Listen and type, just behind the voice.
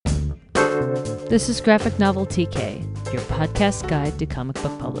This is Graphic Novel TK, your podcast guide to comic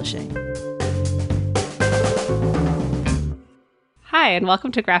book publishing. Hi, and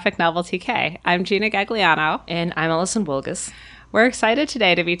welcome to Graphic Novel TK. I'm Gina Gagliano. And I'm Alison Wilgus. We're excited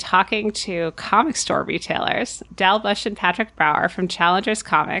today to be talking to comic store retailers, Dal Bush and Patrick Brower from Challengers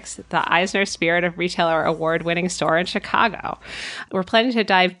Comics, the Eisner Spirit of Retailer award-winning store in Chicago. We're planning to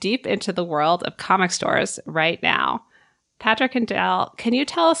dive deep into the world of comic stores right now. Patrick and Dal, can you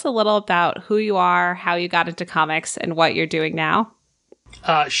tell us a little about who you are, how you got into comics, and what you're doing now?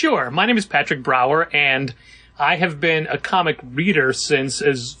 Sure. My name is Patrick Brower, and I have been a comic reader since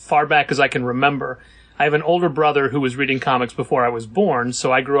as far back as I can remember. I have an older brother who was reading comics before I was born,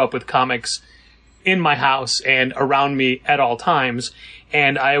 so I grew up with comics in my house and around me at all times.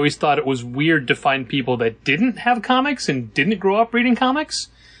 And I always thought it was weird to find people that didn't have comics and didn't grow up reading comics.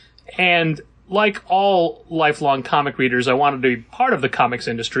 And like all lifelong comic readers, I wanted to be part of the comics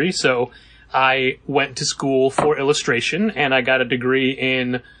industry, so I went to school for illustration, and I got a degree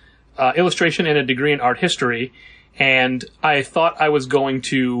in illustration and a degree in art history. And I thought I was going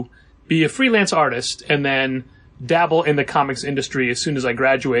to be a freelance artist and then dabble in the comics industry as soon as I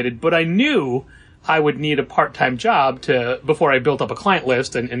graduated. But I knew I would need a part-time job before I built up a client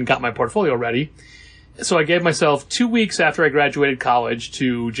list and got my portfolio ready. So I gave myself 2 weeks after I graduated college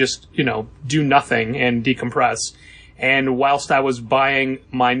to just, do nothing and decompress. And whilst I was buying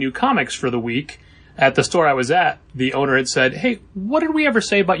my new comics for the week at the store I was at, the owner had said, "Hey, what did we ever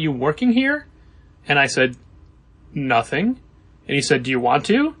say about you working here?" And I said, "Nothing." And he said, "Do you want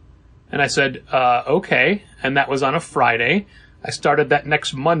to?" And I said, okay. And that was on a Friday. I started that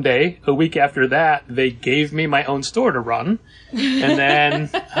next Monday. A week after that, they gave me my own store to run. And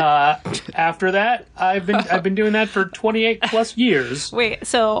then after that, I've been doing that for 28 plus years. Wait,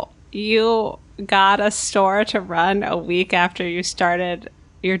 so you got a store to run a week after you started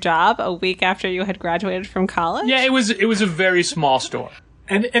your job, a week after you had graduated from college? Yeah, it was a very small store.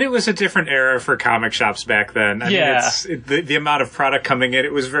 And it was a different era for comic shops back then. I mean, the amount of product coming in,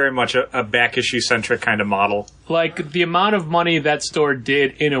 it was very much a back issue centric kind of model. Like, the amount of money that store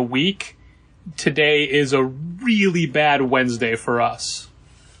did in a week today is a really bad Wednesday for us.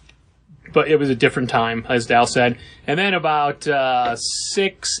 But it was a different time, as Dal said. And then about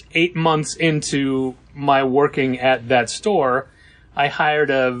 6-8 months into my working at that store, I hired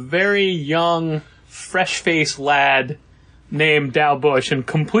a very young, fresh-faced lad named Dal Bush and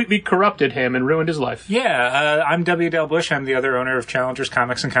completely corrupted him and ruined his life. Yeah, I'm W. Dal Bush. I'm the other owner of Challengers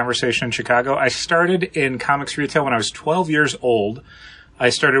Comics and Conversation in Chicago. I started in comics retail when I was 12 years old. I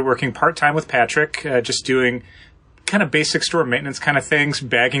started working part-time with Patrick, just doing kind of basic store maintenance kind of things,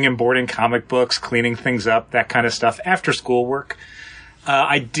 bagging and boarding comic books, cleaning things up, that kind of stuff, after school work.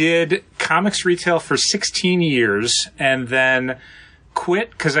 I did comics retail for 16 years and then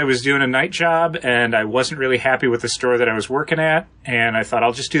quit because I was doing a night job and I wasn't really happy with the store that I was working at. And I thought,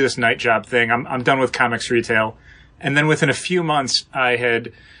 I'll just do this night job thing. I'm done with comics retail. And then within a few months, I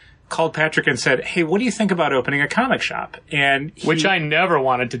had called Patrick and said, "Hey, what do you think about opening a comic shop?" And which I never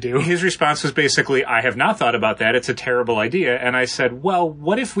wanted to do. His response was basically, "I have not thought about that. It's a terrible idea." And I said, "Well,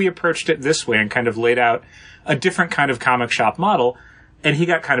 what if we approached it this way and kind of laid out a different kind of comic shop model?" And he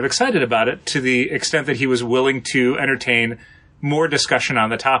got kind of excited about it to the extent that he was willing to entertain more discussion on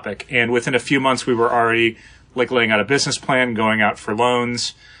the topic. And within a few months, we were already laying out a business plan, going out for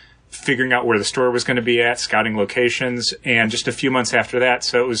loans, figuring out where the store was going to be at, scouting locations, and just a few months after that.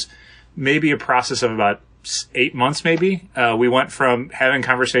 So it was maybe a process of about 8 months, maybe. We went from having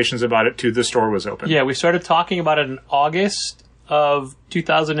conversations about it to the store was open. Yeah, we started talking about it in August of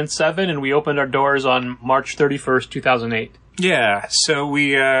 2007, and we opened our doors on March 31st, 2008. Yeah, so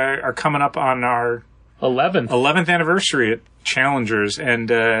we are coming up on our 11th anniversary at Challengers,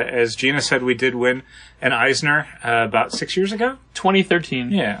 and as Gina said, we did win an Eisner about 6 years ago? 2013.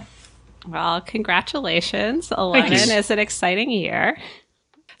 Yeah. Well, congratulations. 11 is an exciting year.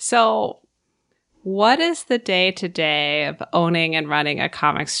 So what is the day-to-day of owning and running a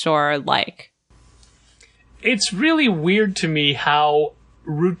comic store like? It's really weird to me how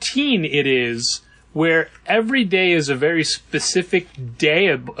routine it is, where every day is a very specific day,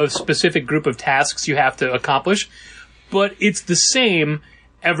 a specific group of tasks you have to accomplish, but it's the same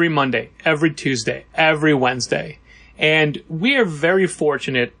every Monday, every Tuesday, every Wednesday. And we are very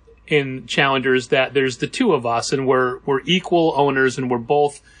fortunate in Challengers that there's the two of us, and we're equal owners, and we're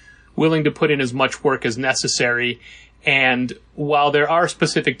both willing to put in as much work as necessary. And while there are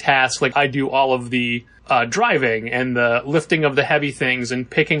specific tasks, like I do all of the driving and the lifting of the heavy things and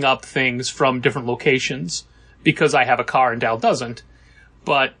picking up things from different locations because I have a car and Dal doesn't.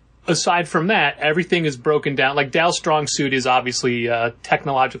 But aside from that, everything is broken down. Like Dal's strong suit is obviously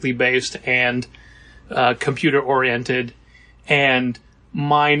technologically based and computer oriented, and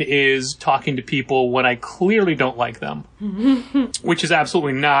mine is talking to people when I clearly don't like them, which is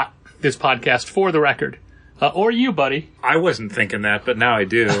absolutely not this podcast, for the record. Or you, buddy. I wasn't thinking that, but now I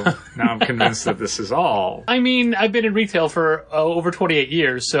do. Now I'm convinced that this is all. I mean, I've been in retail for over 28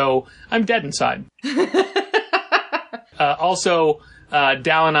 years, so I'm dead inside. Also,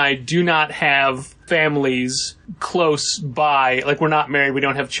 Dal and I do not have families close by. Like, we're not married, we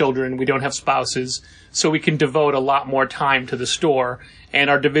don't have children, we don't have spouses, so we can devote a lot more time to the store. And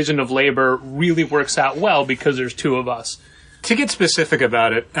our division of labor really works out well because there's two of us. To get specific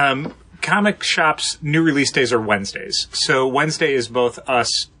about it, comic shops' new release days are Wednesdays. So Wednesday is both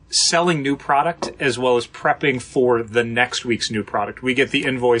us selling new product as well as prepping for the next week's new product. We get the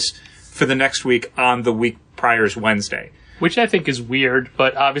invoice for the next week on the week prior's Wednesday. Which I think is weird,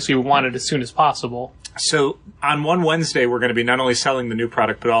 but obviously we want it as soon as possible. So on one Wednesday, we're going to be not only selling the new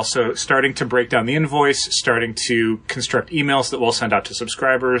product, but also starting to break down the invoice, starting to construct emails that we'll send out to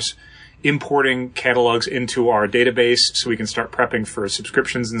subscribers, importing catalogs into our database so we can start prepping for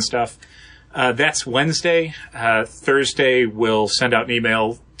subscriptions and stuff. That's Wednesday. Thursday, we'll send out an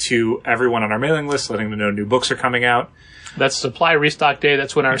email to everyone on our mailing list, letting them know new books are coming out. That's supply restock day.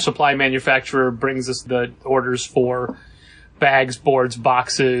 That's when our supply manufacturer brings us the orders for bags, boards,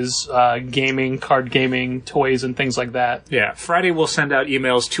 boxes, gaming, card gaming, toys, and things like that. Yeah. Friday, we'll send out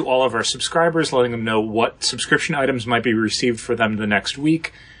emails to all of our subscribers, letting them know what subscription items might be received for them the next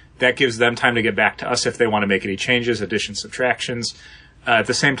week. That gives them time to get back to us if they want to make any changes, additions, subtractions. At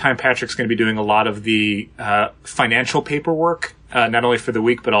the same time, Patrick's going to be doing a lot of the financial paperwork, not only for the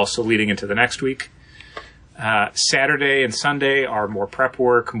week, but also leading into the next week. Saturday and Sunday are more prep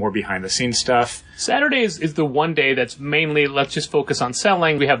work, more behind-the-scenes stuff. Saturday is the one day that's mainly, let's just focus on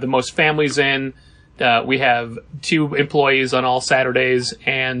selling. We have the most families in. We have 2 employees on all Saturdays,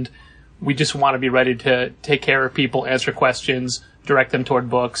 and we just want to be ready to take care of people, answer questions, direct them toward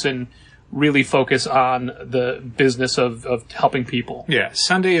books, and really focus on the business of helping people. Yeah,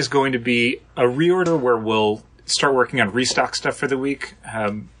 Sunday is going to be a reorder where we'll start working on restock stuff for the week.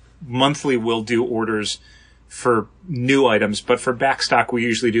 Monthly, we'll do orders for new items, but for backstock, we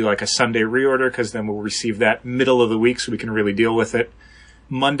usually do like a Sunday reorder because then we'll receive that middle of the week so we can really deal with it.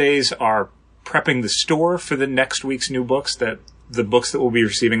 Mondays are prepping the store for the next week's new books, the books that we'll be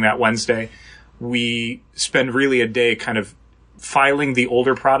receiving that Wednesday. We spend really a day kind of filing the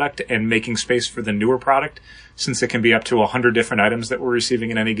older product and making space for the newer product, since it can be up to 100 different items that we're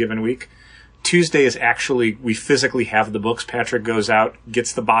receiving in any given week. Tuesday is actually, we physically have the books. Patrick goes out,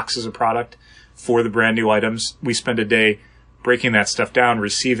 gets the boxes of product for the brand new items. We spend a day breaking that stuff down,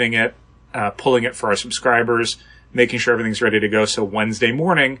 receiving it, pulling it for our subscribers, making sure everything's ready to go. So Wednesday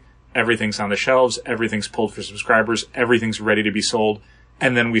morning, everything's on the shelves, everything's pulled for subscribers, everything's ready to be sold,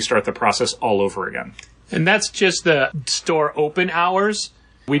 and then we start the process all over again. And that's just the store open hours.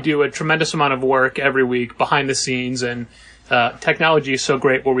 We do a tremendous amount of work every week behind the scenes, and technology is so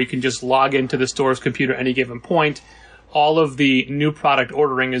great where we can just log into the store's computer at any given point. All of the new product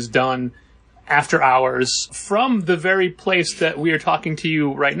ordering is done after hours from the very place that we are talking to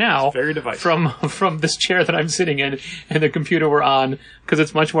you right now. It's very device. From this chair that I'm sitting in and the computer we're on, because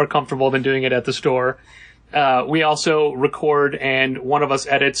it's much more comfortable than doing it at the store. We also record, and one of us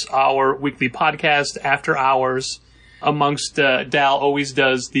edits our weekly podcast after hours. Amongst Dal always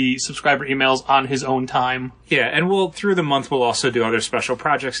does the subscriber emails on his own time. Yeah, and through the month we'll also do other special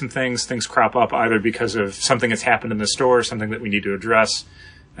projects and things. Things crop up either because of something that's happened in the store, something that we need to address,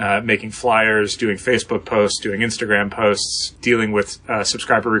 making flyers, doing Facebook posts, doing Instagram posts, dealing with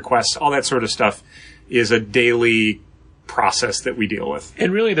subscriber requests. All that sort of stuff is a daily process that we deal with.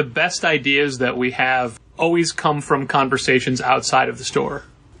 And really the best ideas that we have always come from conversations outside of the store.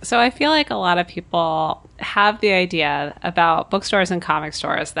 So I feel like a lot of people have the idea about bookstores and comic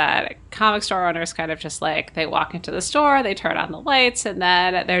stores that comic store owners kind of just like, they walk into the store, they turn on the lights, and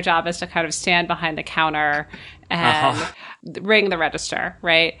then their job is to kind of stand behind the counter and ring the register,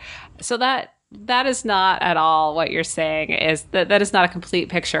 right? So that is not at all what you're saying. Is that is not a complete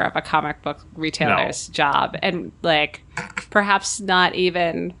picture of a comic book retailer's job, and like perhaps not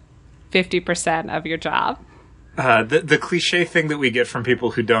even 50% of your job. The cliche thing that we get from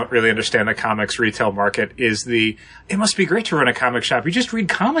people who don't really understand the comics retail market is it must be great to run a comic shop. You just read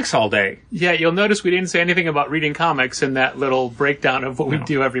comics all day. Yeah, you'll notice we didn't say anything about reading comics in that little breakdown of what we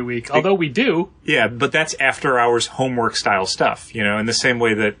do every week, although we do. Yeah, but that's after hours homework style stuff, in the same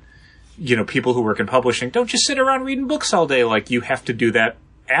way that, people who work in publishing don't just sit around reading books all day. Like, you have to do that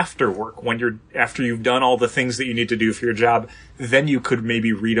after work, after you've done all the things that you need to do for your job, then you could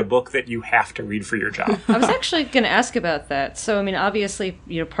maybe read a book that you have to read for your job. I was actually going to ask about that. So, I mean, obviously,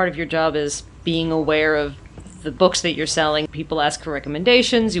 part of your job is being aware of the books that you're selling. People ask for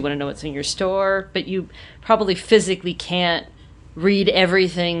recommendations. You want to know what's in your store, but you probably physically can't read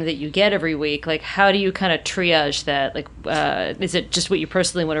everything that you get every week. Like, how do you kind of triage that? Like, is it just what you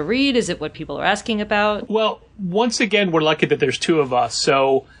personally want to read? Is it what people are asking about? Well, once again, we're lucky that there's two of us.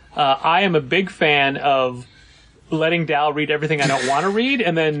 So I am a big fan of letting Dal read everything I don't want to read,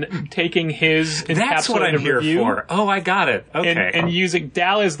 and then taking his encapsulated That's what I'm here review for. Oh, I got it. Okay. And using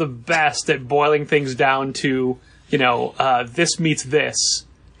Dal is the best at boiling things down to, this meets this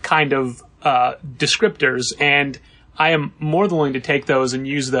kind of descriptors, and I am more than willing to take those and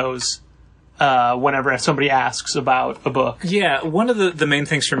use those whenever somebody asks about a book. Yeah, one of the main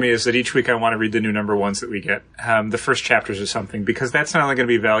things for me is that each week I want to read the new number ones that we get, the first chapters or something, because that's not only going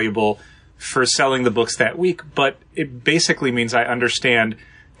to be valuable for selling the books that week, but it basically means I understand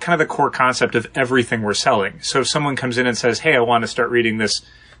kind of the core concept of everything we're selling. So if someone comes in and says, hey, I want to start reading this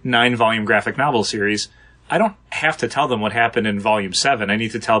 9-volume graphic novel series, I don't have to tell them what happened in volume 7. I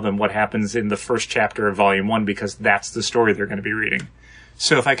need to tell them what happens in the first chapter of volume 1, because that's the story they're going to be reading.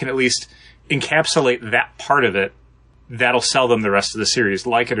 So if I can at least encapsulate that part of it, that'll sell them the rest of the series.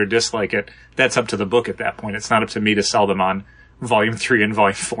 Like it or dislike it, that's up to the book at that point. It's not up to me to sell them on volume 3 and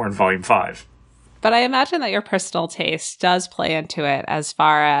volume 4 and volume 5. But I imagine that your personal taste does play into it as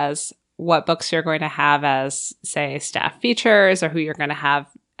far as what books you're going to have as, say, staff features, or who you're going to have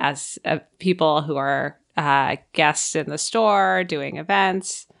as people who are guests in the store doing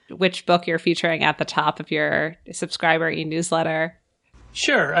events, which book you're featuring at the top of your subscriber e-newsletter.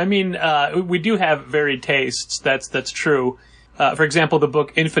 Sure. I mean, we do have varied tastes. That's true. For example, the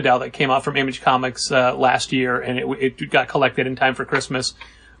book Infidel that came out from Image Comics last year, and it got collected in time for Christmas.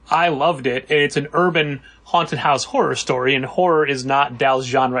 I loved it. It's an urban haunted house horror story, and horror is not Dal's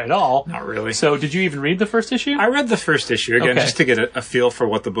genre at all. Not really. So did you even read the first issue? I read the first issue, again, Okay. just to get a feel for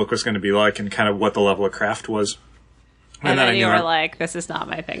what the book was going to be like and kind of what the level of craft was. And I then you knew were like, this is not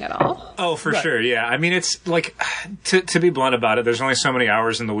my thing at all. Oh, for sure, yeah. I mean, it's like, to be blunt about it, there's only so many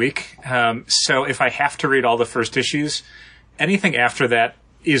hours in the week. So if I have to read all the first issues, anything after that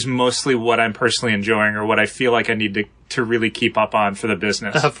is mostly what I'm personally enjoying or what I feel like I need to really keep up on for the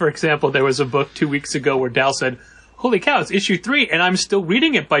business. For example, there was a book 2 weeks ago where Dal said, holy cow, it's issue 3, and I'm still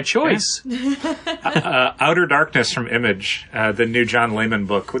reading it by choice. Outer Darkness from Image, the new John Layman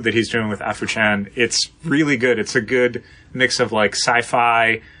book that he's doing with Afu Chan. It's really good. It's a good mix of like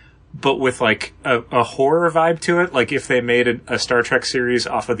sci-fi, but with like a horror vibe to it. Like if they made a Star Trek series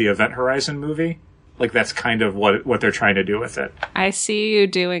off of the Event Horizon movie, like that's kind of what they're trying to do with it. I see you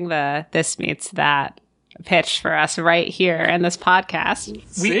doing the this meets that pitch for us right here in this podcast.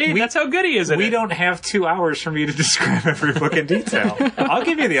 See, that's how good he is at We it. don't have 2 hours for me to describe every book in detail. I'll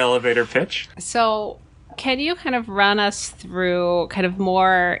give you the elevator pitch. So can you kind of run us through kind of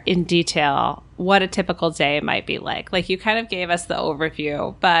more in detail what a typical day might be like? Like you kind of gave us the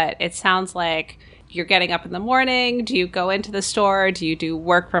overview, but it sounds like you're getting up in the morning. Do you go into the store? Do you do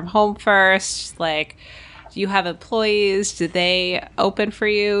work from home first? Like, do you have employees? Do they open for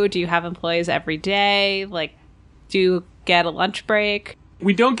you? Do you have employees every day? Like, do you get a lunch break?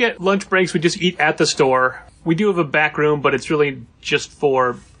 We don't get lunch breaks. We just eat at the store. We do have a back room, but it's really just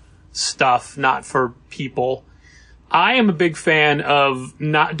for stuff, not for people. I am a big fan of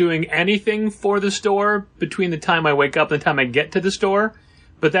not doing anything for the store between the time I wake up and the time I get to the store,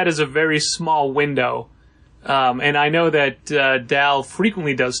 but that is a very small window. And I know that Dal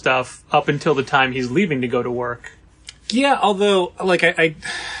frequently does stuff up until the time he's leaving to go to work. Yeah, although, like, I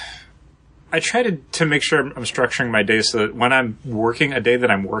try to make sure I'm structuring my day so that when I'm working, a day that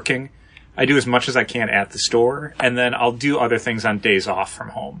I'm working, I do as much as I can at the store, and then I'll do other things on days off from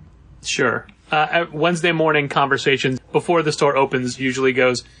home. Sure. Wednesday morning conversations before the store opens usually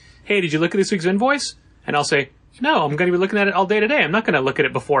goes, hey, did you look at this week's invoice? And I'll say, no, I'm going to be looking at it all day today. I'm not going to look at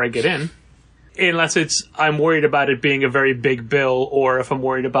it before I get in. Unless I'm worried about it being a very big bill, or if I'm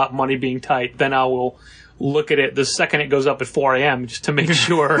worried about money being tight, then I will look at it the second it goes up at 4 a.m. just to make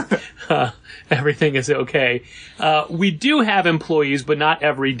sure everything is okay. We do have employees, but not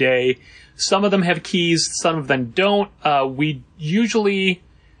every day. Some of them have keys, some of them don't. We usually,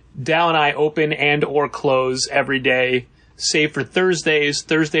 Dal and I open and or close every day, save for Thursdays.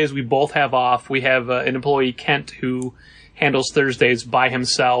 Thursdays we both have off. We have an employee, Kent, who handles Thursdays by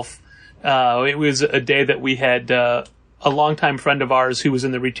himself. It was a day that we had a longtime friend of ours who was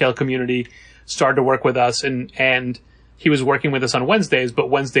in the retail community started to work with us, and he was working with us on Wednesdays, but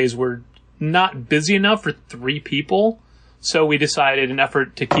Wednesdays were not busy enough for 3 people. So we decided, in an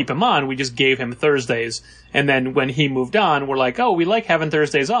effort to keep him on, we just gave him Thursdays. And then when he moved on, we're like, oh, we like having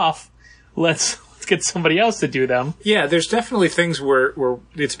Thursdays off. Let's get somebody else to do them. Yeah, there's definitely things where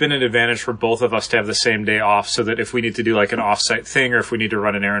it's been an advantage for both of us to have the same day off, so that if we need to do like an off-site thing, or if we need to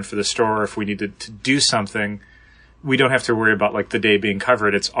run an errand for the store, or if we need to do something, we don't have to worry about like the day being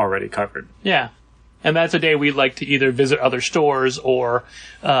covered. It's already covered. Yeah. And that's a day we'd like to either visit other stores or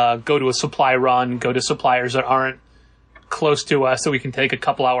go to a supply run, go to suppliers that aren't close to us that we can take a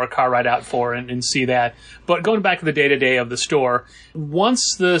couple-hour car ride out for and see that. But going back to the day-to-day of the store,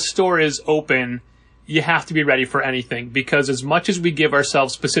 once the store is open, you have to be ready for anything, because as much as we give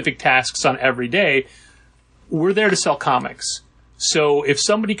ourselves specific tasks on every day, we're there to sell comics. So if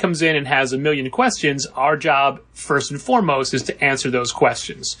somebody comes in and has a million questions, our job, first and foremost, is to answer those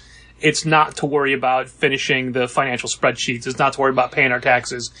questions. It's not to worry about finishing the financial spreadsheets. It's not to worry about paying our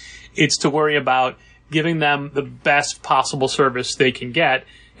taxes. It's to worry about giving them the best possible service they can get,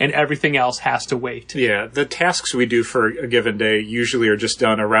 and everything else has to wait. Yeah, the tasks we do for a given day usually are just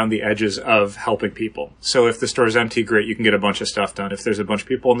done around the edges of helping people. So if the store's empty, great, you can get a bunch of stuff done. If there's a bunch of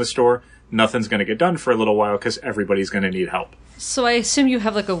people in the store, nothing's going to get done for a little while because everybody's going to need help. So I assume you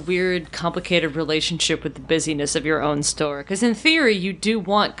have like a weird, complicated relationship with the busyness of your own store. Because in theory, you do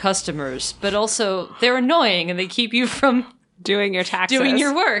want customers, but also they're annoying and they keep you from doing your taxes, doing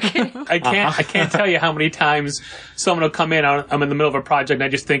your work. I can't tell you how many times someone will come in. I'm in the middle of a project, and I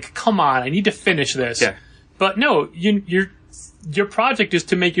just think, "Come on, I need to finish this." Yeah. But no, your project is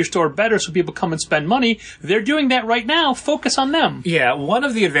to make your store better, so people come and spend money. They're doing that right now. Focus on them. Yeah, one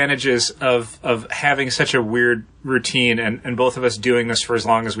of the advantages of having such a weird routine, and both of us doing this for as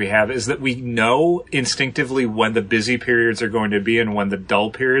long as we have, is that we know instinctively when the busy periods are going to be and when the dull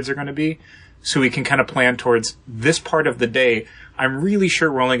periods are going to be. So we can kind of plan towards this part of the day. I'm really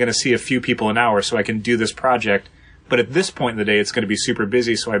sure we're only going to see a few people an hour, so I can do this project. But at this point in the day, it's going to be super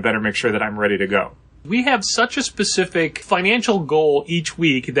busy, so I better make sure that I'm ready to go. We have such a specific financial goal each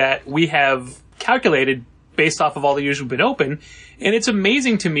week that we have calculated based off of all the years we've been open. And it's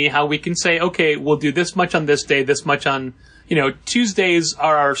amazing to me how we can say, okay, we'll do this much on this day, this much on, Tuesdays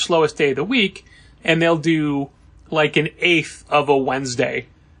are our slowest day of the week, and they'll do like an eighth of a Wednesday.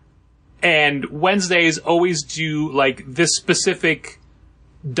 And Wednesdays always do like this specific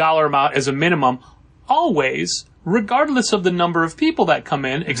dollar amount as a minimum, always, regardless of the number of people that come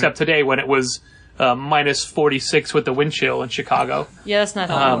in, except today when it was minus 46 with the wind chill in Chicago. Yeah, that's not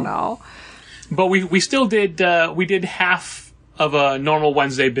no. But we still did, we did half of a normal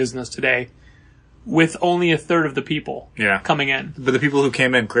Wednesday business today with only a third of the people coming in. But the people who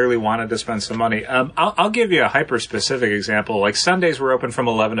came in clearly wanted to spend some money. I'll give you a hyper-specific example. Like Sundays we're open from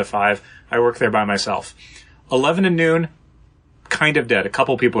 11 to 5. I work there by myself. 11 to noon, kind of dead. A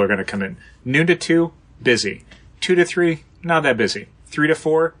couple people are going to come in. Noon to 2, busy. 2 to 3, not that busy. 3 to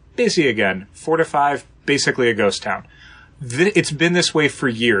 4, busy again. 4 to 5, basically a ghost town. It's been this way for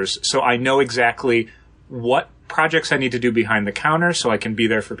years, so I know exactly what projects I need to do behind the counter so I can be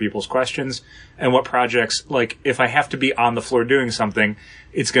there for people's questions, and what projects, like, if I have to be on the floor doing something,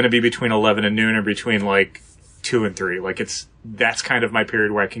 it's going to be between 11 and noon or between, 2 and 3. That's kind of my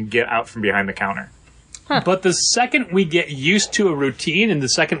period where I can get out from behind the counter. Huh. But the second we get used to a routine, and the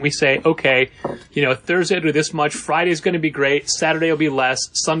second we say, okay, Thursday will do this much, Friday's going to be great, Saturday will be less,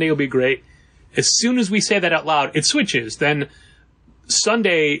 Sunday will be great, as soon as we say that out loud, it switches. Then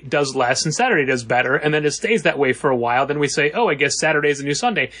Sunday does less and Saturday does better, and then it stays that way for a while. Then we say, oh, I guess Saturday's the new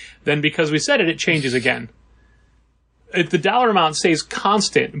Sunday. Then because we said it, it changes again. The dollar amount stays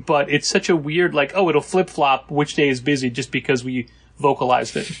constant, but it's such a weird, it'll flip-flop which day is busy just because we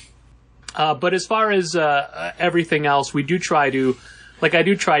vocalized it. But as far as everything else, we do try to, I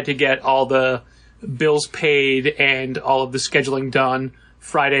do try to get all the bills paid and all of the scheduling done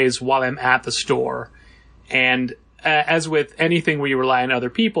Fridays while I'm at the store. And as with anything where you rely on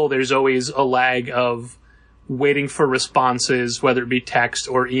other people, there's always a lag of waiting for responses, whether it be text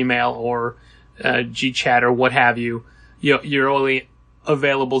or email or GChat or what have you. You're only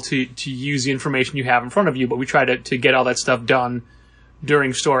available to use the information you have in front of you, but we try to get all that stuff done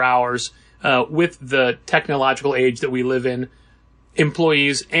during store hours. With the technological age that we live in,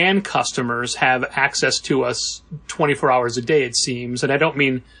 employees and customers have access to us 24 hours a day, it seems. And I don't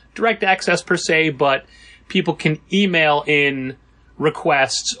mean direct access per se, but people can email in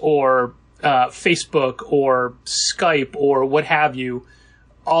requests or Facebook or Skype or what have you.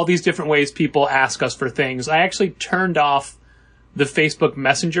 All these different ways people ask us for things. I actually turned off the Facebook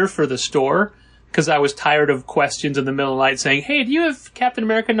Messenger for the store because I was tired of questions in the middle of the night saying, hey, do you have Captain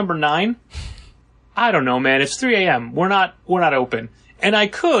America number 9? I don't know, man. It's 3 a.m. We're not open. And I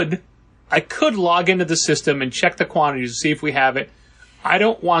could I could log into the system and check the quantities to see if we have it. I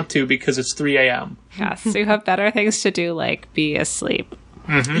don't want to because it's 3 a.m. Yes, so you have better things to do, like be asleep.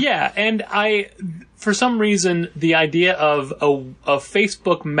 Mm-hmm. Yeah, and for some reason, the idea of a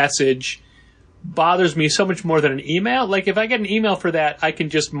Facebook message bothers me so much more than an email. Like, if I get an email for that, I can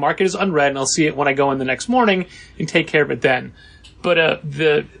just mark it as unread, and I'll see it when I go in the next morning and take care of it then. But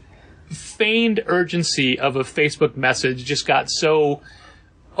the feigned urgency of a Facebook message just got so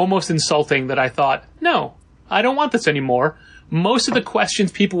almost insulting that I thought, no, I don't want this anymore. Most of the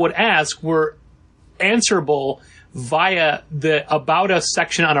questions people would ask were answerable via the About Us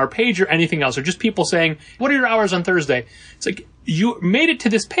section on our page or anything else, or just people saying, what are your hours on Thursday? It's like, you made it to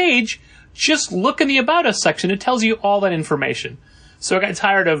this page, just look in the About Us section. It tells you all that information. So I got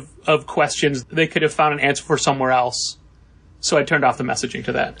tired of questions they could have found an answer for somewhere else. So I turned off the messaging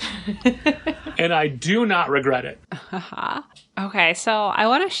to that. And I do not regret it. Okay, so I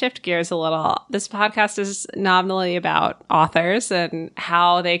want to shift gears a little. This podcast is nominally about authors and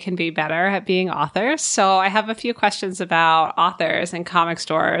how they can be better at being authors. So I have a few questions about authors and comic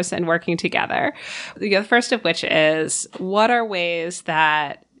stores and working together. The first of which is, what are ways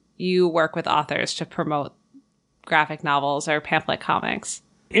that you work with authors to promote graphic novels or pamphlet comics?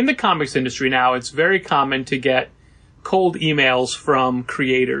 In the comics industry now, it's very common to get cold emails from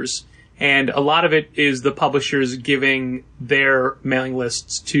creators. And a lot of it is the publishers giving their mailing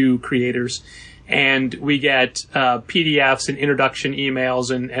lists to creators. And we get PDFs and introduction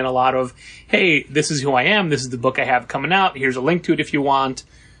emails and a lot of, hey, this is who I am. This is the book I have coming out. Here's a link to it if you want.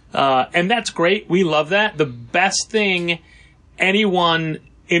 And that's great. We love that. The best thing anyone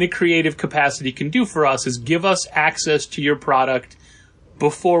in a creative capacity can do for us is give us access to your product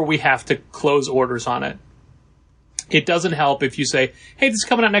before we have to close orders on it. It doesn't help if you say, hey, this is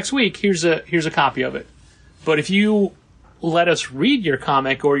coming out next week. Here's a copy of it. But if you let us read your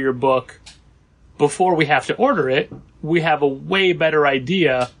comic or your book before we have to order it, we have a way better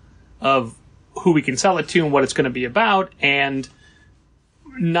idea of who we can sell it to and what it's going to be about. And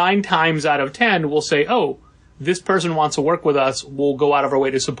 9 times out of 10, we'll say, oh, this person wants to work with us. We'll go out of our way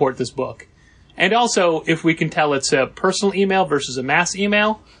to support this book. And also, if we can tell it's a personal email versus a mass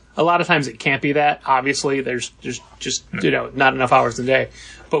email, a lot of times it can't be that. Obviously, there's just not enough hours in the day.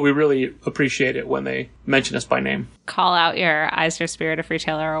 But we really appreciate it when they mention us by name. Call out your Eisner Spirit of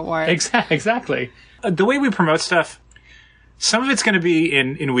Retailer Award. Exactly. The way we promote stuff, some of it's going to be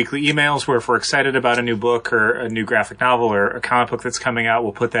in weekly emails where if we're excited about a new book or a new graphic novel or a comic book that's coming out,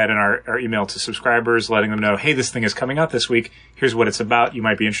 we'll put that in our email to subscribers, letting them know, hey, this thing is coming out this week. Here's what it's about. You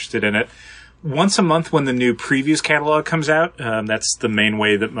might be interested in it. Once a month when the new previews catalog comes out, that's the main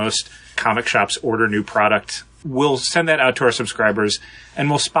way that most comic shops order new product. We'll send that out to our subscribers, and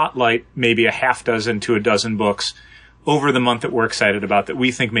we'll spotlight maybe a half dozen to a dozen books over the month that we're excited about that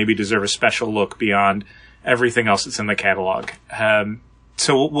we think maybe deserve a special look beyond everything else that's in the catalog.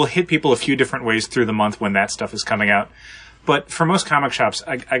 So we'll hit people a few different ways through the month when that stuff is coming out. But for most comic shops,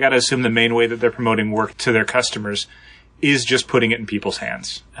 I got to assume the main way that they're promoting work to their customers is just putting it in people's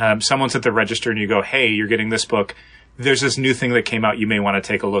hands. Someone's at the register and you go, hey, you're getting this book. There's this new thing that came out you may want to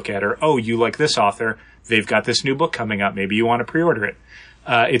take a look at. Or, oh, you like this author. They've got this new book coming out. Maybe you want to pre-order it.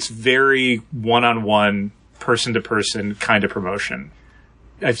 It's very one-on-one, person-to-person kind of promotion.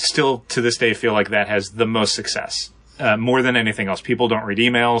 I still, to this day, feel like that has the most success. More than anything else. People don't read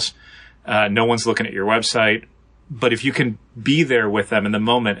emails. No one's looking at your website. But if you can be there with them in the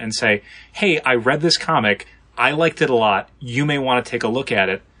moment and say, hey, I read this comic. I liked it a lot. You may want to take a look at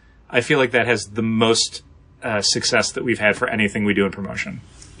it. I feel like that has the most success that we've had for anything we do in promotion.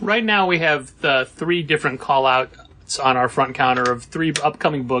 Right now we have the 3 different call-outs on our front counter of 3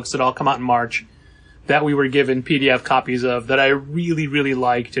 upcoming books that all come out in March that we were given PDF copies of that I really, really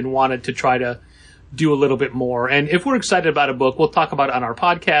liked and wanted to try to do a little bit more. And if we're excited about a book, we'll talk about it on our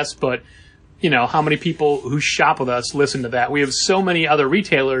podcast, but how many people who shop with us listen to that? We have so many other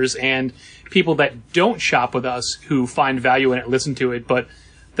retailers and people that don't shop with us who find value in it, listen to it, but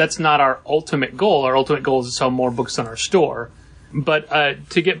that's not our ultimate goal. Our ultimate goal is to sell more books in our store. But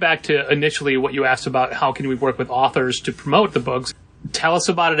to get back to initially what you asked about how can we work with authors to promote the books, tell us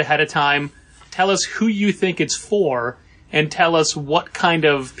about it ahead of time. Tell us who you think it's for, and tell us what kind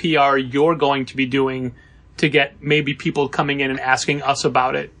of PR you're going to be doing to get maybe people coming in and asking us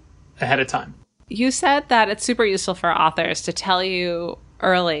about it ahead of time. You said that it's super useful for authors to tell you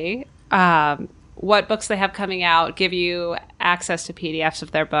early what books they have coming out, give you access to PDFs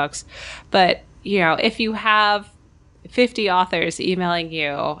of their books. But, if you have 50 authors emailing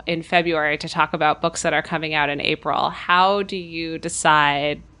you in February to talk about books that are coming out in April, how do you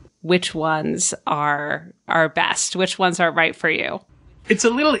decide which ones are best, which ones are right for you? It's a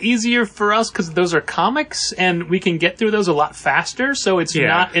little easier for us because those are comics, and we can get through those a lot faster, so it's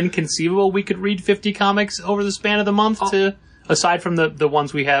not inconceivable we could read 50 comics over the span of the month, aside from the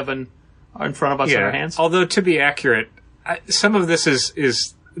ones we have in front of us in our hands. Although, to be accurate, some of this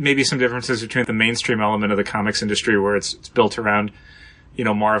is maybe some differences between the mainstream element of the comics industry, where it's built around,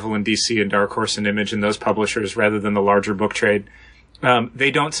 Marvel and DC and Dark Horse and Image and those publishers, rather than the larger book trade.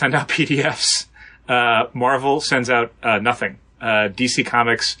 They don't send out PDFs. Marvel sends out nothing. DC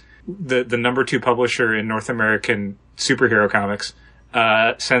Comics, the number 2 publisher in North American superhero comics,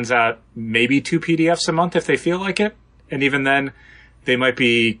 sends out maybe 2 PDFs a month if they feel like it. And even then, they might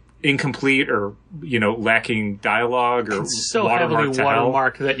be incomplete or, lacking dialogue or it's so heavily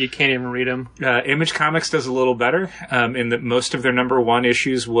watermarked that you can't even read them. Image Comics does a little better in that most of their number 1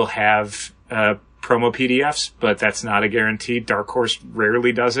 issues will have promo PDFs, but that's not a guarantee. Dark Horse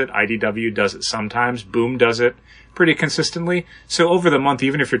rarely does it. IDW does it sometimes. Boom does it pretty consistently. So over the month,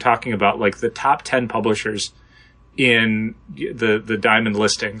 even if you're talking about like the top 10 publishers in the Diamond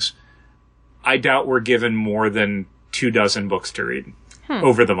listings, I doubt we're given more than 24 books to read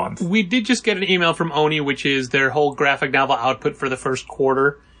over the month. We did just get an email from Oni, which is their whole graphic novel output for the first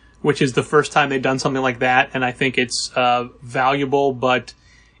quarter, which is the first time they've done something like that, and I think it's valuable, but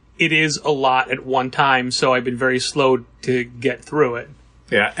it is a lot at one time, so I've been very slow to get through it.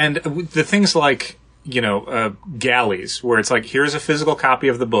 Yeah, and the things like, galleys, where it's like, here's a physical copy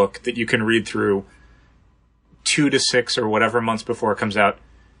of the book that you can read through 2 to 6 or whatever months before it comes out.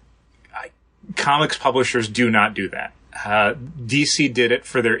 Comics publishers do not do that. DC did it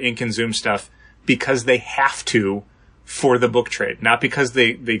for their Ink and Zoom stuff because they have to for the book trade, not because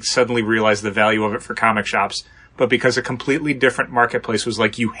they suddenly realized the value of it for comic shops, but because a completely different marketplace was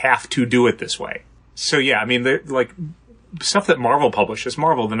like, you have to do it this way. So yeah, I mean, like stuff that Marvel publishes,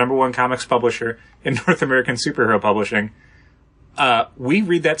 Marvel, the number 1 comics publisher in North American superhero publishing, we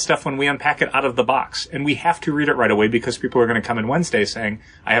read that stuff when we unpack it out of the box, and we have to read it right away because people are going to come in Wednesday saying,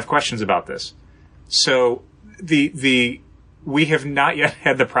 I have questions about this. So we have not yet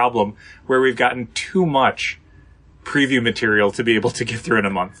had the problem where we've gotten too much preview material to be able to get through in a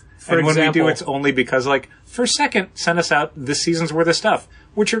month. And when we do, it's only because, like, for a second, send us out this season's worth of stuff,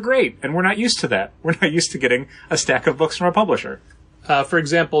 which are great, and we're not used to that. We're not used to getting a stack of books from a publisher. For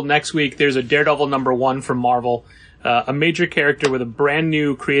example, next week, there's a Daredevil number 1 from Marvel, a major character with a brand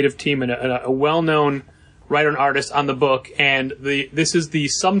new creative team and a well-known writer and artist on the book, and this is the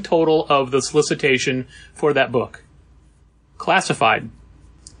sum total of the solicitation for that book. Classified.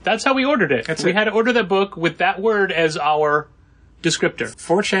 That's how we ordered it. We had to order that book with that word as our descriptor.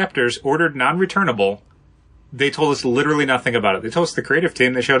 4 chapters, ordered non-returnable. They told us literally nothing about it. They told us the creative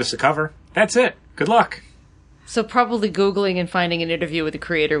team. They showed us the cover. That's it. Good luck. So probably Googling and finding an interview with the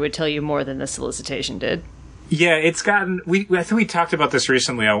creator would tell you more than the solicitation did. Yeah, it's gotten... I think we talked about this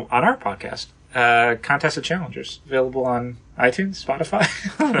recently on our podcast. Contest of Challengers. Available on iTunes, Spotify.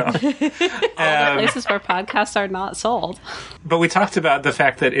 I don't know. All the places where podcasts are not sold. But we talked about the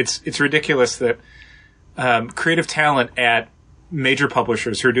fact that it's ridiculous that creative talent at major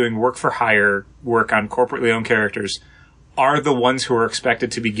publishers who are doing work for hire, work on corporately owned characters, are the ones who are expected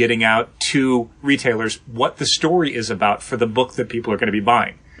to be getting out to retailers what the story is about for the book that people are going to be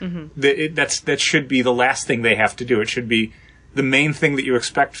buying. Mm-hmm. That should be the last thing they have to do. It should be the main thing that you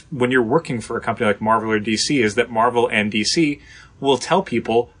expect when you're working for a company like Marvel or DC, is that Marvel and DC will tell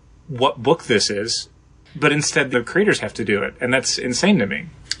people what book this is, but instead the creators have to do it. And that's insane to me.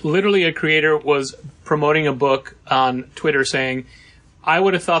 Literally, a creator was promoting a book on Twitter saying, I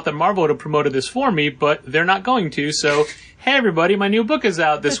would have thought that Marvel would have promoted this for me, but they're not going to. So, hey, everybody, my new book is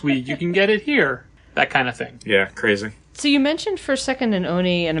out this week. You can get it here. That kind of thing. Yeah, crazy. So you mentioned First Second and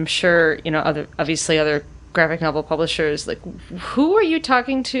Oni, and I'm sure, other graphic novel publishers. Like, who are you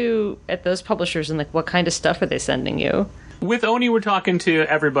talking to at those publishers, and like, what kind of stuff are they sending you? With Oni, we're talking to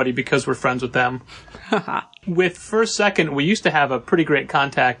everybody because we're friends with them. With First Second, we used to have a pretty great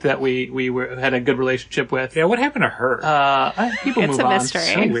contact that we had a good relationship with. Yeah, what happened to her? People it's move a on. mystery.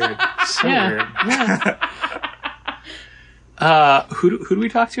 So weird. So weird. Yeah. Who do we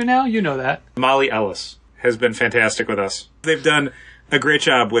talk to now? You know that. Molly Ellis has been fantastic with us. They've done a great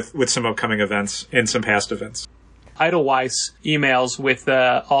job with some upcoming events and some past events. Edelweiss emails with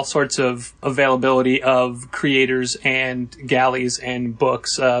all sorts of availability of creators and galleys and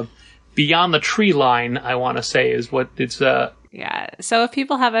books. Beyond the Tree line, I want to say, is what it's... Yeah. So if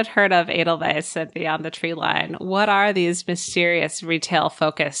people haven't heard of Edelweiss and Beyond the Tree line, what are these mysterious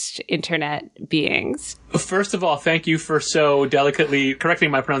retail-focused internet beings? First of all, thank you for so delicately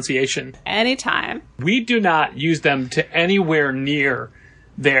correcting my pronunciation. Anytime. We do not use them to anywhere near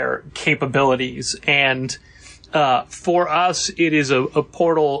their capabilities, and For us, it is a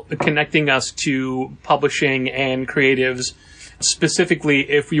portal connecting us to publishing and creatives. Specifically,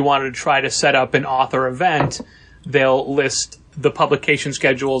 if we wanted to try to set up an author event, they'll list the publication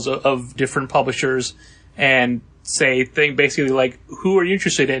schedules of different publishers and say basically like, who are you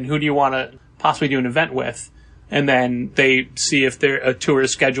interested in? Who do you want to possibly do an event with? And then they see if a tour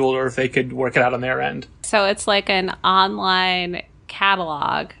is scheduled or if they could work it out on their end. So it's like an online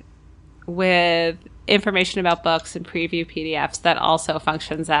catalog with information about books and preview PDFs that also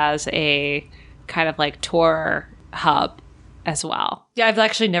functions as a kind of like tour hub as well. Yeah, I've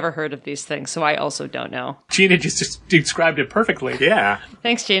actually never heard of these things, so I also don't know. Gina just described it perfectly. Yeah.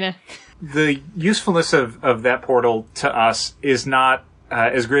 Thanks, Gina. The usefulness of that portal to us is not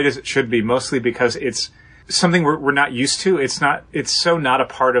as great as it should be, mostly because it's something we're not used to. It's so not a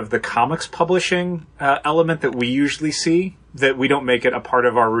part of the comics publishing element that we usually see that we don't make it a part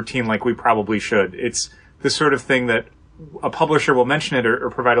of our routine like we probably should. It's the sort of thing that a publisher will mention it or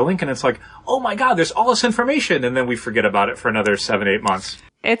provide a link, and it's like, oh my God, there's all this information, and then we forget about it for another 7-8 months.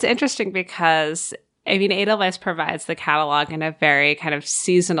 It's interesting because, I mean, Edelweiss provides the catalog in a very kind of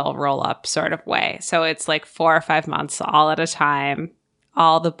seasonal roll-up sort of way. So it's like 4 or 5 months all at a time,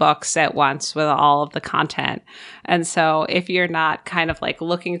 all the books at once with all of the content. And so if you're not kind of like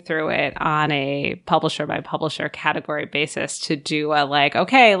looking through it on a publisher by publisher category basis to do a like,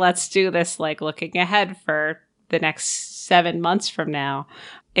 okay, let's do this like looking ahead for the next 7 months from now,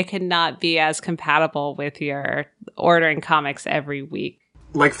 it cannot be as compatible with your ordering comics every week.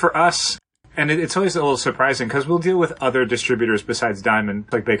 Like for us, and it's always a little surprising because we'll deal with other distributors besides Diamond,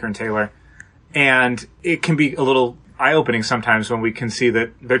 like Baker and Taylor. And it can be a little eye-opening sometimes when we can see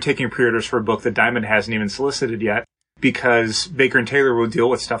that they're taking pre-orders for a book that Diamond hasn't even solicited yet, because Baker and Taylor will deal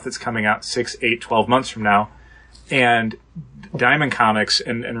with stuff that's coming out 6, 8, 12 months from now. And Diamond Comics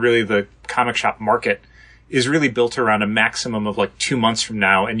and really the comic shop market is really built around a maximum of like 2 months from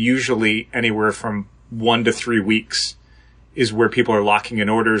now, and usually anywhere from 1 to 3 weeks is where people are locking in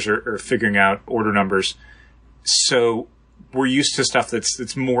orders or figuring out order numbers. So we're used to stuff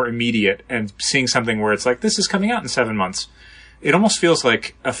that's more immediate, and seeing something where it's like, this is coming out in 7 months. It almost feels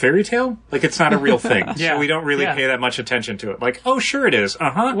like a fairy tale. Like it's not a real thing. Yeah. So we don't really pay that much attention to it. Like, oh, sure it is.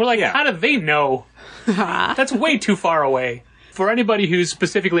 Uh-huh. We're like, how do they know? That's way too far away. For anybody who's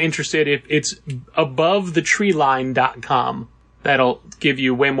specifically interested, it's aboventhetreeline.com. That'll give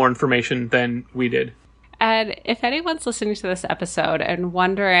you way more information than we did. And if anyone's listening to this episode and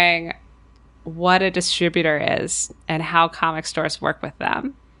wondering what a distributor is and how comic stores work with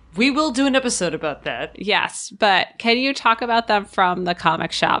them, We will do an episode about that. yes, but can you talk about them from the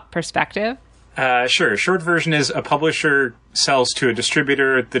comic shop perspective? Sure. Short version is a publisher sells to a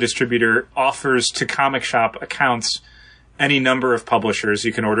distributor. The distributor offers to comic shop accounts any number of publishers.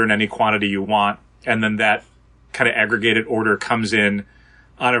 You can order in any quantity you want. And then that kind of aggregated order comes in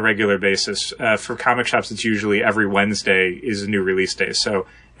on a regular basis. For comic shops, it's usually every Wednesday is a new release day. So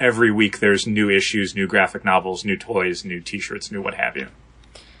every week there's new issues, new graphic novels, new toys, new t-shirts, new what have you.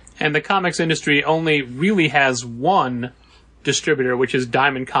 And the comics industry only really has one distributor, which is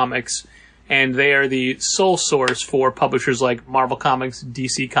Diamond Comics. And they are the sole source for publishers like Marvel Comics,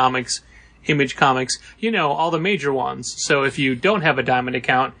 DC Comics, Image Comics, all the major ones. So if you don't have a Diamond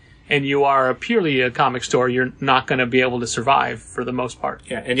account and you are purely a comic store, you're not going to be able to survive for the most part.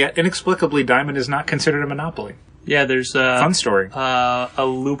 Yeah, and yet inexplicably, Diamond is not considered a monopoly. Yeah, there's a Fun story. a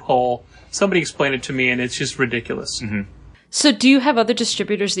loophole. Somebody explained it to me, and it's just ridiculous. Mm-hmm. So do you have other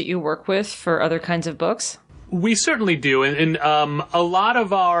distributors that you work with for other kinds of books? We certainly do, and a lot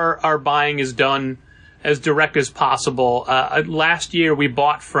of our buying is done as direct as possible. Last year, we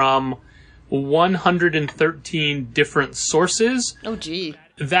bought from 113 different sources. Oh, gee.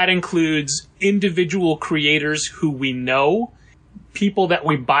 That includes individual creators who we know, people that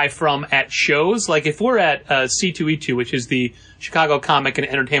we buy from at shows. Like if we're at C2E2, which is the Chicago Comic and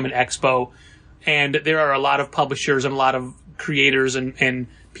Entertainment Expo, and there are a lot of publishers and a lot of creators and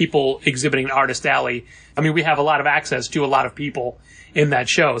people exhibiting in Artist Alley. I mean, we have a lot of access to a lot of people in that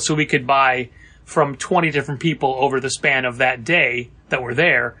show. So we could buy from 20 different people over the span of that day that were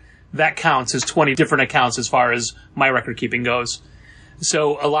there. That counts as 20 different accounts as far as my record keeping goes.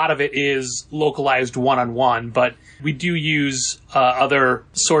 So a lot of it is localized one-on-one, but we do use other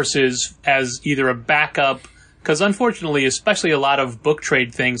sources as either a backup, because unfortunately, especially a lot of book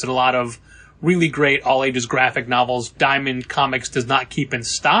trade things and a lot of really great all-ages graphic novels, Diamond Comics does not keep in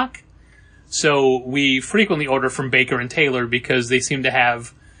stock. So we frequently order from Baker and Taylor because they seem to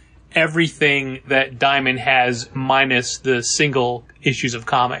have everything that Diamond has minus the single issues of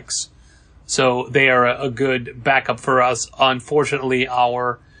comics. So they are a good backup for us. Unfortunately,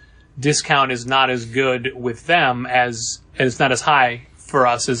 our discount is not as good with them as it's not as high for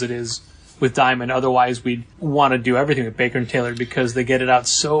us as it is with Diamond. Otherwise, we'd want to do everything with Baker and Taylor because they get it out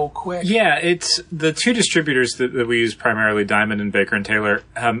so quick. Yeah, it's the two distributors that we use primarily, Diamond and Baker and Taylor,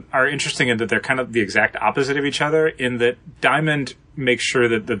 are interesting in that they're kind of the exact opposite of each other. In that Diamond makes sure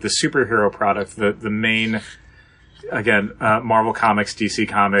that the superhero product, the main, again, Marvel Comics, DC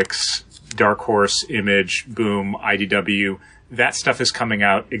Comics, Dark Horse, Image, Boom, IDW, that stuff is coming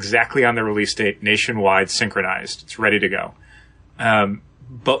out exactly on the release date, nationwide, synchronized. It's ready to go.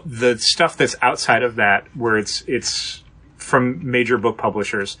 But the stuff that's outside of that, where it's from major book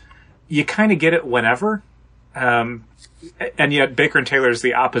publishers, you kind of get it whenever. And yet Baker and Taylor is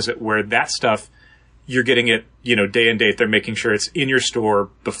the opposite, where that stuff, you're getting it, day and date. They're making sure it's in your store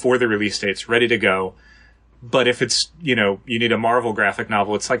before the release date's ready to go. But if it's, you need a Marvel graphic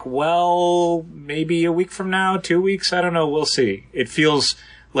novel, it's like, well, maybe a week from now, 2 weeks, I don't know, we'll see. It feels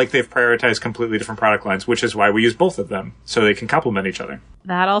like they've prioritized completely different product lines, which is why we use both of them, so they can complement each other.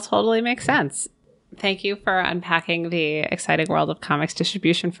 That all totally makes sense. Thank you for unpacking the exciting world of comics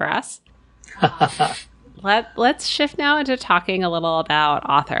distribution for us. Let's shift now into talking a little about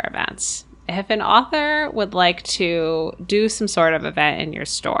author events. If an author would like to do some sort of event in your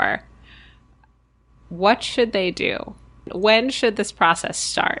store, what should they do? When should this process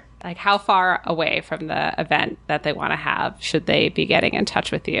start? Like, how far away from the event that they want to have should they be getting in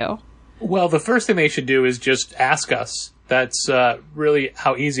touch with you? Well, the first thing they should do is just ask us. That's really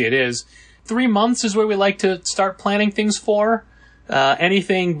how easy it is. 3 months is where we like to start planning things for.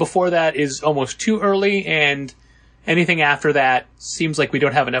 Anything before that is almost too early, and anything after that seems like we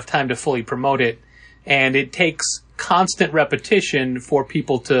don't have enough time to fully promote it. And it takes constant repetition for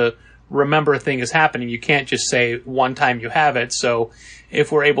people to remember a thing is happening. You can't just say one time you have it. So if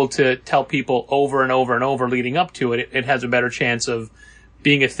we're able to tell people over and over and over leading up to it, it has a better chance of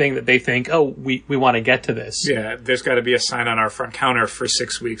being a thing that they think, oh, we want to get to this. Yeah, there's got to be a sign on our front counter for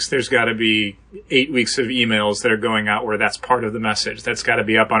 6 weeks. There's got to be 8 weeks of emails that are going out where that's part of the message. That's got to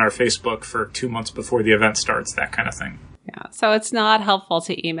be up on our Facebook for 2 months before the event starts, that kind of thing. Yeah, so it's not helpful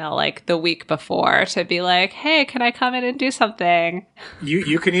to email like the week before to be like, hey, can I come in and do something?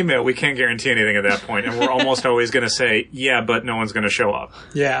 You can email. We can't guarantee anything at that point, and we're almost always going to say, yeah, but no one's going to show up.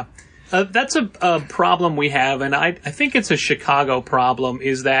 Yeah. That's a problem we have, and I think it's a Chicago problem,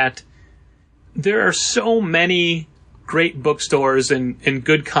 is that there are so many great bookstores and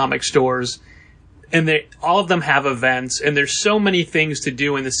good comic stores, and all of them have events, and there's so many things to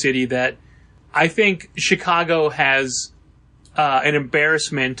do in the city that I think Chicago has an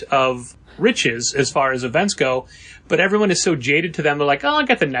embarrassment of riches as far as events go, but everyone is so jaded to them, they're like, oh, I'll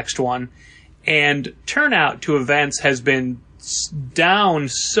get the next one. And turnout to events has been down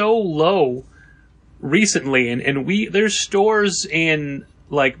so low recently, and there's stores in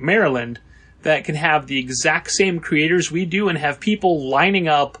like Maryland that can have the exact same creators we do and have people lining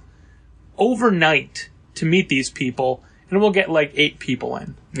up overnight to meet these people, and we'll get like 8 people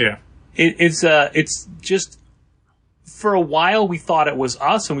in. Yeah. It's just, for a while we thought it was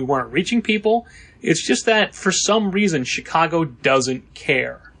us and we weren't reaching people. It's just that for some reason Chicago doesn't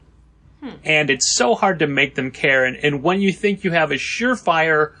care. And it's so hard to make them care. And when you think you have a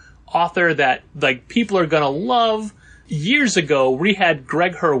surefire author that like people are going to love, years ago we had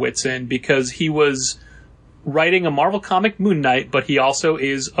Greg Hurwitz in because he was writing a Marvel comic, Moon Knight, but he also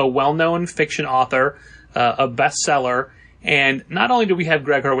is a well-known fiction author, a bestseller. And not only do we have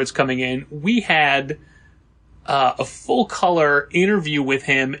Greg Hurwitz coming in, we had a full-color interview with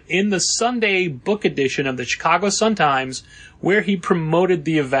him in the Sunday book edition of the Chicago Sun-Times where he promoted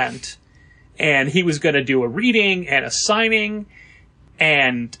the event. And he was going to do a reading and a signing,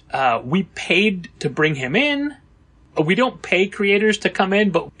 and we paid to bring him in. We don't pay creators to come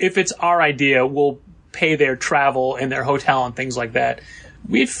in, but if it's our idea, we'll pay their travel and their hotel and things like that.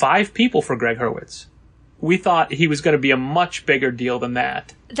 We had 5 people for Greg Hurwitz. We thought he was going to be a much bigger deal than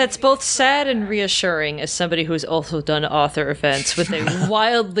that. That's both sad and reassuring as somebody who's also done author events with a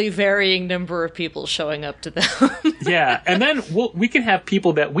wildly varying number of people showing up to them. Yeah, and then we can have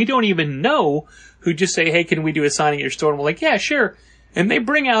people that we don't even know who just say, hey, can we do a signing at your store? And we're like, yeah, sure. And they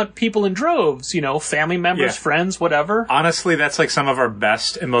bring out people in droves, family members, friends, whatever. Honestly, that's like some of our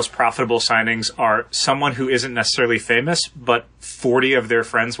best and most profitable signings are someone who isn't necessarily famous, but 40 of their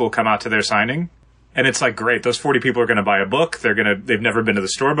friends will come out to their signing. And it's like, great, those 40 people are going to buy a book. They've never been to the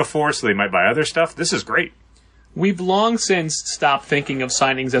store before, so they might buy other stuff. This is great. We've long since stopped thinking of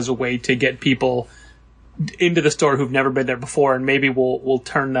signings as a way to get people into the store who've never been there before, and maybe we'll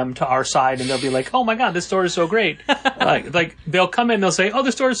turn them to our side, and they'll be like, oh my God, this store is so great. like they'll come in, they'll say, oh,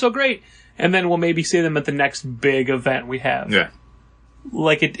 the store is so great. And then we'll maybe see them at the next big event we have. Yeah.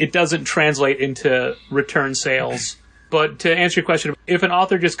 like it doesn't translate into return sales. But to answer your question, if an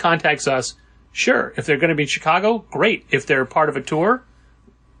author just contacts us, sure. If they're going to be in Chicago, great. If they're part of a tour,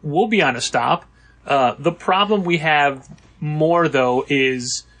 we'll be on a stop. The problem we have more, though,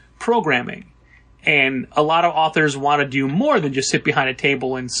 is programming. And a lot of authors want to do more than just sit behind a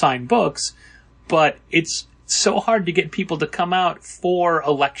table and sign books. But it's so hard to get people to come out for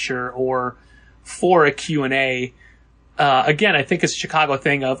a lecture or for a Q&A. Again, I think it's a Chicago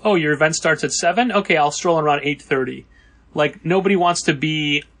thing of, oh, your event starts at 7? Okay, I'll stroll in around 8:30. Like, nobody wants to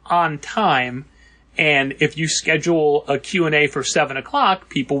be on time. And if you schedule a Q&A for 7 o'clock,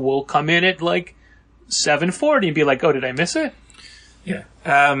 people will come in at like 7:40 and be like, oh, did I miss it? Yeah.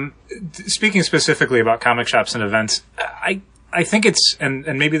 Speaking specifically about comic shops and events, I think it's, and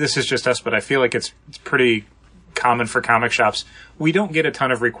maybe this is just us, but I feel like it's pretty common for comic shops. We don't get a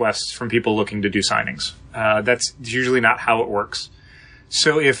ton of requests from people looking to do signings. That's usually not how it works.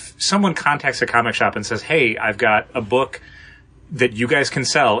 So if someone contacts a comic shop and says, hey, I've got a book that you guys can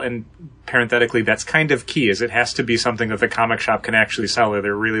sell, and parenthetically, that's kind of key, is it has to be something that the comic shop can actually sell, or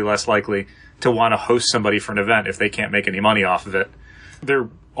they're really less likely to want to host somebody for an event if they can't make any money off of it. They're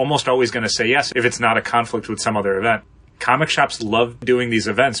almost always going to say yes if it's not a conflict with some other event. Comic shops love doing these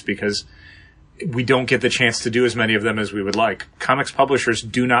events because we don't get the chance to do as many of them as we would like. Comics publishers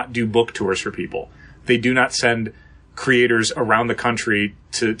do not do book tours for people. They do not send creators around the country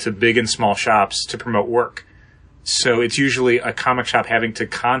to big and small shops to promote work. So it's usually a comic shop having to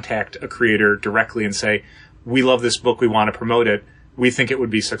contact a creator directly and say, we love this book, we want to promote it. We think it would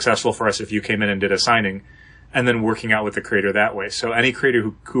be successful for us if you came in and did a signing, and then working out with the creator that way. So any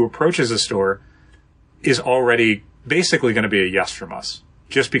creator who approaches a store is already basically going to be a yes from us,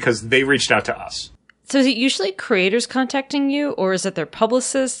 just because they reached out to us. So is it usually creators contacting you, or is it their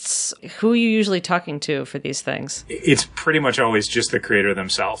publicists? Who are you usually talking to for these things? It's pretty much always just the creator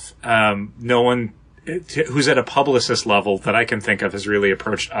themselves. No one who's at a publicist level that I can think of has really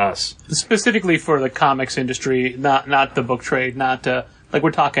approached us. Specifically for the comics industry, not the book trade, not like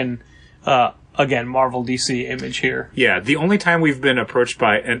we're talking, again, Marvel, DC, Image here. Yeah, the only time we've been approached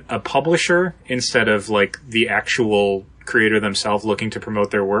by a publisher instead of like the actual creator themselves looking to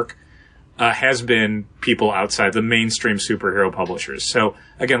promote their work has been people outside the mainstream superhero publishers. So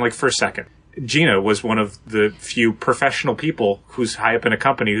again, like for a second, Gina was one of the few professional people who's high up in a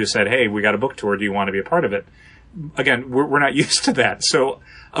company who said, hey, we got a book tour. Do you want to be a part of it? Again, we're not used to that. So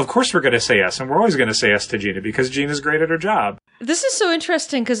of course we're going to say yes. And we're always going to say yes to Gina because Gina's great at her job. This is so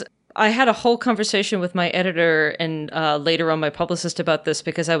interesting because I had a whole conversation with my editor and later on my publicist about this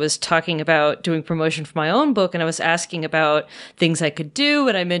because I was talking about doing promotion for my own book and I was asking about things I could do.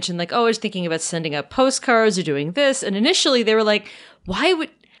 And I mentioned like, oh, I was thinking about sending out postcards or doing this. And initially they were like, why would...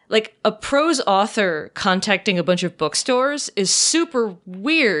 Like, a prose author contacting a bunch of bookstores is super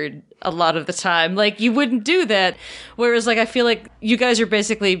weird a lot of the time. Like, you wouldn't do that. Whereas, like, I feel like you guys are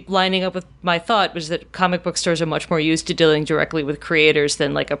basically lining up with my thought, which is that comic book stores are much more used to dealing directly with creators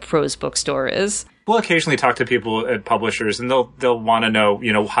than, like, a prose bookstore is. We'll occasionally talk to people at publishers, and they'll want to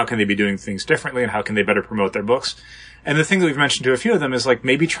know, how can they be doing things differently and how can they better promote their books. And the thing that we've mentioned to a few of them is, like,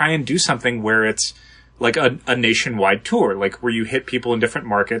 maybe try and do something where it's like a nationwide tour, like where you hit people in different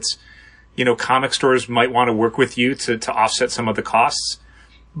markets. Comic stores might want to work with you to offset some of the costs,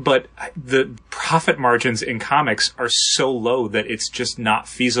 but the profit margins in comics are so low that it's just not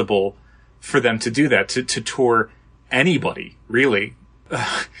feasible for them to do that, to tour anybody, really.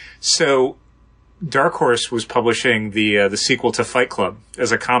 So Dark Horse was publishing the sequel to Fight Club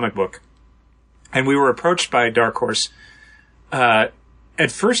as a comic book, and we were approached by Dark Horse. At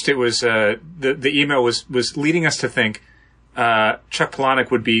first, it was the email was leading us to think Chuck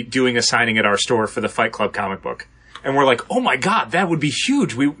Palahniuk would be doing a signing at our store for the Fight Club comic book, and we're like, "Oh my God, that would be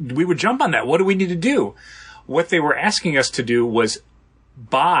huge! We would jump on that. What do we need to do?" What they were asking us to do was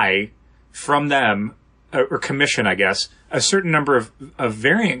buy from them or commission, I guess, a certain number of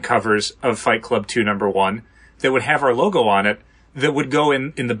variant covers of Fight Club 2 #1 that would have our logo on it, that would go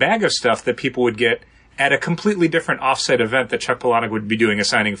in the bag of stuff that people would get at a completely different offsite event that Chuck Palahniuk would be doing a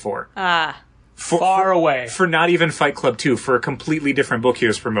signing for. Far away. For not even Fight Club 2, for a completely different book he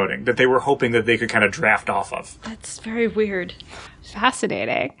was promoting, that they were hoping that they could kind of draft off of. That's very weird.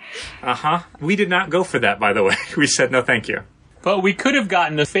 Fascinating. We did not go for that, by the way. We said no thank you. But we could have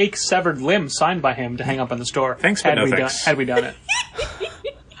gotten a fake severed limb signed by him to hang up in the store. Thanks, but no thanks. Had we done it.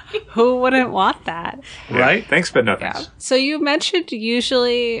 Who wouldn't want that? Yeah. Right? Thanks, but no thanks. Yeah. So you mentioned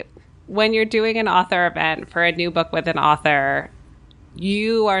usually when you're doing an author event for a new book with an author,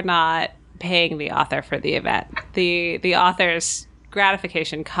 you are not paying the author for the event. The author's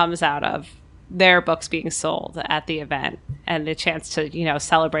gratification comes out of their books being sold at the event. and the chance to,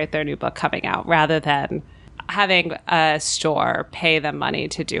 celebrate their new book coming out rather than having a store pay them money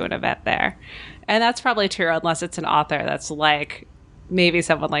to do an event there. And that's probably true unless it's an author that's like maybe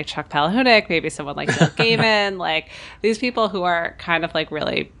someone like Chuck Palahniuk, maybe someone like Neil Gaiman, like these people who are kind of like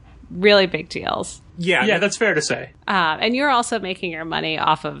really, really big deals. Yeah, that's fair to say. And you're also making your money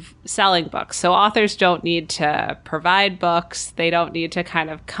off of selling books. So authors don't need to provide books. They don't need to kind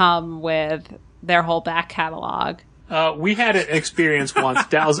of come with their whole back catalog. We had an experience once.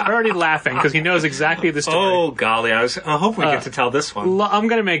 Dal's already laughing because he knows exactly the story. Oh, golly. I hope we get to tell this one. I'm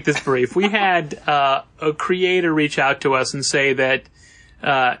going to make this brief. We had a creator reach out to us and say that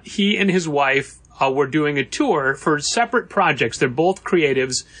he and his wife were doing a tour for separate projects. They're both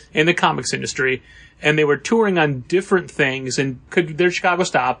creatives in the comics industry, and they were touring on different things, and could their Chicago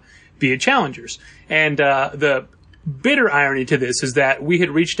stop be at Challengers? And the bitter irony to this is that we had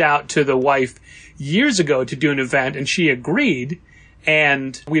reached out to the wife years ago to do an event, and she agreed,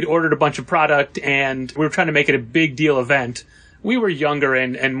 and we'd ordered a bunch of product, and we were trying to make it a big deal event. We were younger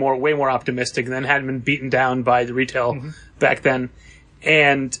and way more optimistic, and then hadn't been beaten down by the retail back then.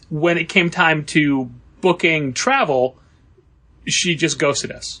 And when it came time to booking travel, she just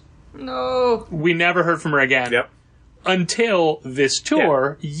ghosted us. No. We never heard from her again. Yep. Until this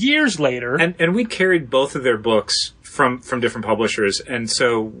tour, years later. And we carried both of their books from different publishers. And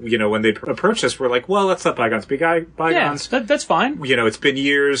so, when they approached us, we're like, well, let's let bygones be bygones. Yeah, that's fine. It's been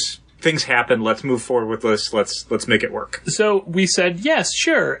years. Things happen. Let's move forward with this. Let's make it work. So we said, yes,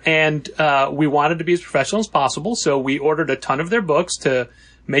 sure. And we wanted to be as professional as possible. So we ordered a ton of their books to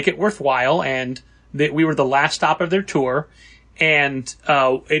make it worthwhile. And we were the last stop of their tour. And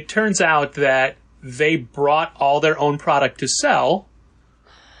it turns out that they brought all their own product to sell,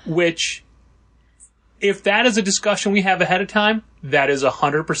 which, if that is a discussion we have ahead of time, that is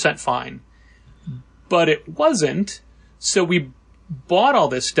 100% fine. But it wasn't. So we bought all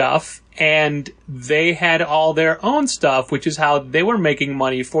this stuff, and they had all their own stuff, which is how they were making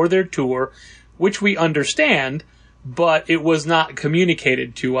money for their tour, which we understand, but it was not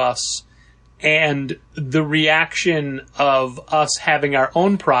communicated to us. And the reaction of us having our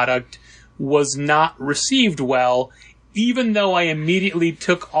own product was not received well, even though I immediately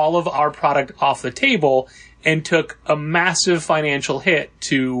took all of our product off the table and took a massive financial hit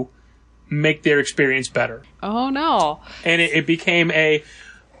to make their experience better. Oh, no. And it became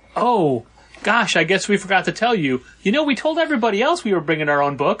oh, gosh, I guess we forgot to tell you. We told everybody else we were bringing our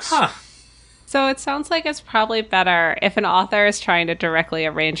own books. Huh. So it sounds like it's probably better if an author is trying to directly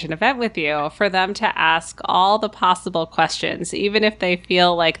arrange an event with you for them to ask all the possible questions, even if they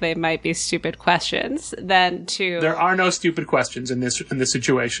feel like they might be stupid questions, than to... There are no stupid questions in this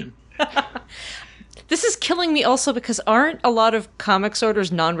situation. This is killing me also because aren't a lot of comics orders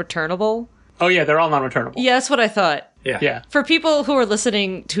non-returnable? Oh, yeah, they're all non-returnable. Yeah, that's what I thought. Yeah. For people who are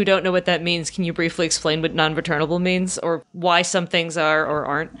listening who don't know what that means, can you briefly explain what non-returnable means or why some things are or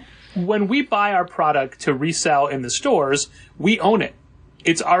aren't? When we buy our product to resell in the stores, we own it.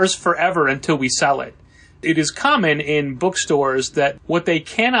 It's ours forever until we sell it. It is common in bookstores that what they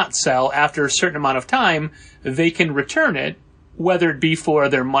cannot sell after a certain amount of time, they can return it, whether it be for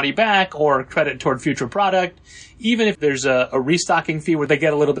their money back or credit toward future product. Even if there's a restocking fee where they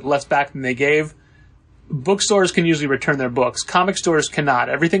get a little bit less back than they gave, bookstores can usually return their books. Comic stores cannot.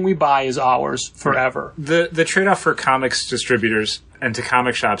 Everything we buy is ours forever. The trade-off for comics distributors and to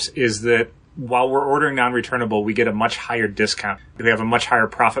comic shops is that while we're ordering non-returnable, we get a much higher discount. We have a much higher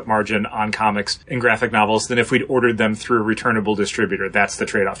profit margin on comics and graphic novels than if we'd ordered them through a returnable distributor. That's the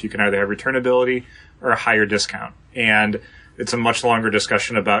trade-off. You can either have returnability or a higher discount. And it's a much longer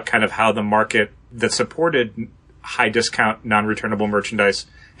discussion about kind of how the market that supported high discount non-returnable merchandise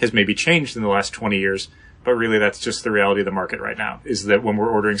has maybe changed in the last 20 years. But really, that's just the reality of the market right now, is that when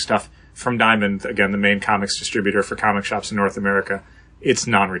we're ordering stuff from Diamond, again, the main comics distributor for comic shops in North America, it's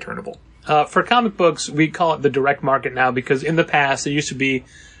non-returnable. For comic books, we call it the direct market now because in the past, there used to be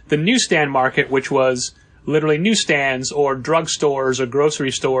the newsstand market, which was literally newsstands or drugstores or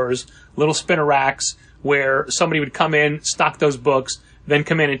grocery stores, little spinner racks where somebody would come in, stock those books, then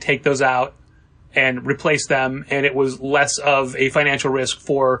come in and take those out and replace them, and it was less of a financial risk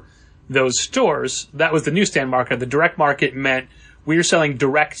for those stores. That was the newsstand market. The direct market meant we are selling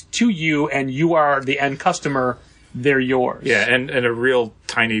direct to you, and you are the end customer. They're yours. Yeah, and a real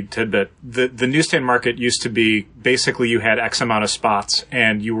tiny tidbit. The newsstand market used to be basically you had X amount of spots,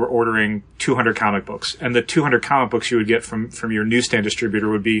 and you were ordering 200 comic books. And the 200 comic books you would get from your newsstand distributor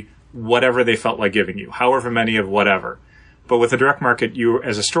would be whatever they felt like giving you, however many of whatever. But with the direct market, you,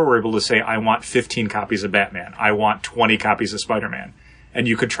 as a store, were able to say, I want 15 copies of Batman. I want 20 copies of Spider-Man. and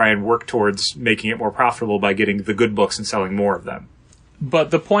you could try and work towards making it more profitable by getting the good books and selling more of them.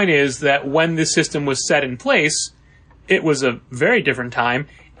 But the point is that when this system was set in place, it was a very different time,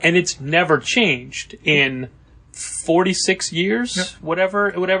 and it's never changed in 46 years, Yep.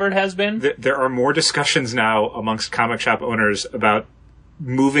 whatever it has been. There are more discussions now amongst comic shop owners about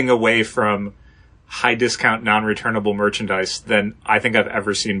moving away from high discount, non-returnable merchandise than I think I've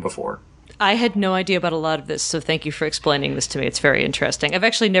ever seen before. I had no idea about a lot of this, so thank you for explaining this to me. It's very interesting. I've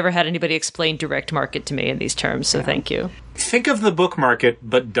actually never had anybody explain direct market to me in these terms, so thank you. Think of the book market,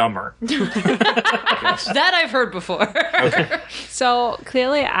 but dumber. That I've heard before. So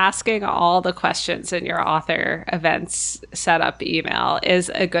clearly asking all the questions in your author events setup email is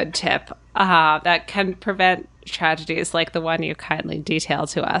a good tip that can prevent tragedies like the one you kindly detailed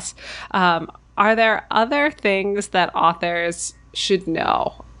to us. Are there other things that authors should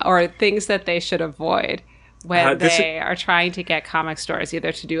know or things that they should avoid when they are trying to get comic stores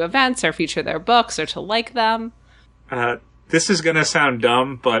either to do events or feature their books or to like them? This is going to sound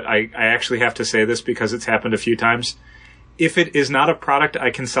dumb, but I actually have to say this because it's happened a few times. If it is not a product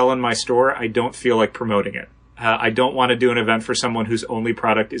I can sell in my store, I don't feel like promoting it. I don't want to do an event for someone whose only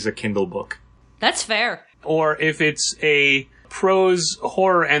product is a Kindle book. That's fair. Or if it's a prose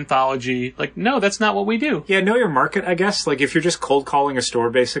horror anthology, like, no, that's not what we do. Yeah, know your market, I guess. Like, if you're just cold calling a store,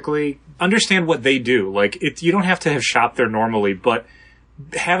 basically, understand what they do. Like, you don't have to have shopped there normally, but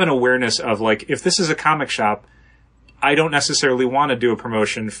have an awareness of, like, if this is a comic shop, I don't necessarily want to do a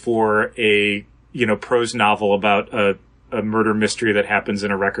promotion for a, prose novel about a murder mystery that happens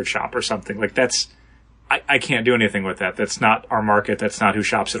in a record shop or something. Like, I can't do anything with that. That's not our market. That's not who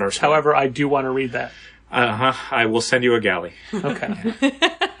shops at our store. However, I do want to read that. I will send you a galley. Okay.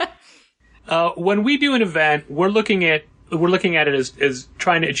 When we do an event, we're looking at it as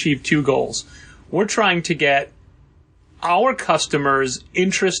trying to achieve two goals. We're trying to get our customers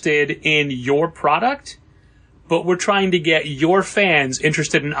interested in your product, but we're trying to get your fans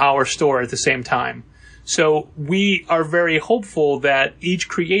interested in our store at the same time. So we are very hopeful that each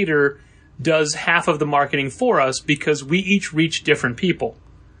creator does half of the marketing for us because we each reach different people.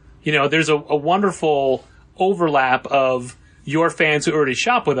 There's a wonderful overlap of your fans who already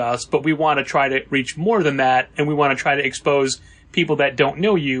shop with us, but we want to try to reach more than that, and we want to try to expose people that don't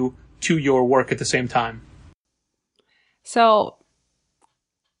know you to your work at the same time. So,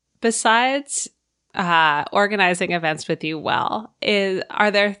 besides organizing events with you well,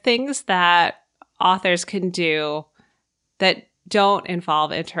 are there things that authors can do that don't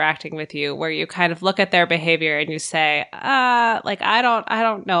involve interacting with you, where you kind of look at their behavior and you say, I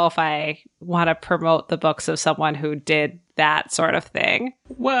don't know if I want to promote the books of someone who did that sort of thing?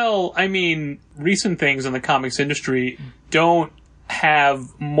 Well, I mean, recent things in the comics industry don't have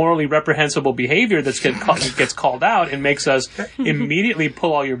morally reprehensible behavior that gets called out and makes us immediately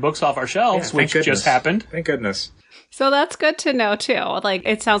pull all your books off our shelves, which just happened. Thank goodness. So that's good to know, too. Like,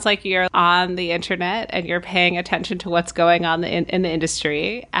 it sounds like you're on the internet and you're paying attention to what's going on in the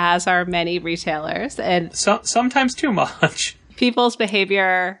industry, as are many retailers. And sometimes too much. People's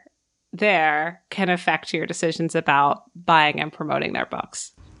behavior there can affect your decisions about buying and promoting their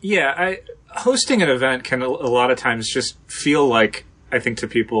books. Yeah, hosting an event can a lot of times just feel like, I think to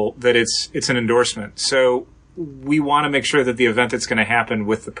people, that it's an endorsement. So we want to make sure that the event that's going to happen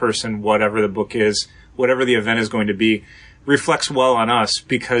with the person, whatever the book is, whatever the event is going to be, reflects well on us,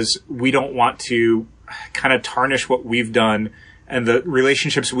 because we don't want to kind of tarnish what we've done and the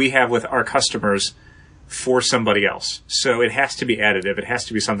relationships we have with our customers for somebody else. So it has to be additive. It has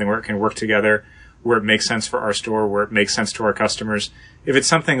to be something where it can work together, where it makes sense for our store, where it makes sense to our customers. If it's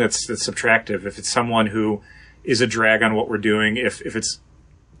something that's subtractive, if it's someone who is a drag on what we're doing, if it's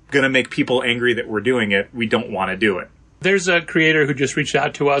going to make people angry that we're doing it, we don't want to do it. There's a creator who just reached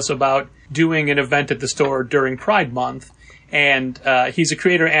out to us about doing an event at the store during Pride Month, and he's a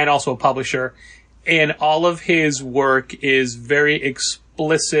creator and also a publisher, and all of his work is very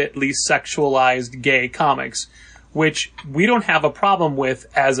explicitly sexualized gay comics, which we don't have a problem with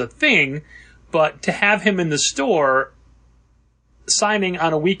as a thing, but to have him in the store signing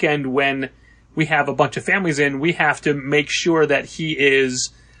on a weekend when we have a bunch of families in, we have to make sure that he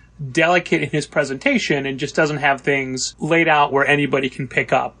is delicate in his presentation and just doesn't have things laid out where anybody can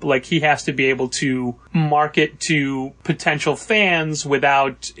pick up. Like, he has to be able to market to potential fans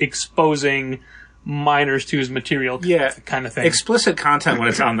without exposing minors to his material, kind of thing. Explicit content when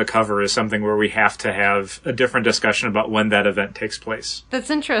it's on the cover is something where we have to have a different discussion about when that event takes place.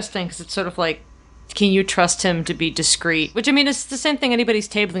 That's interesting, because it's sort of like, can you trust him to be discreet? Which, I mean, it's the same thing anybody's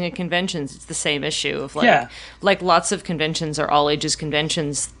tabling at conventions. It's the same issue of, like lots of conventions are all ages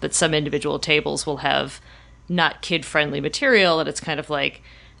conventions, but some individual tables will have not kid-friendly material, and it's kind of like,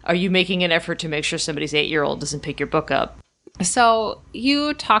 are you making an effort to make sure somebody's 8-year-old doesn't pick your book up? So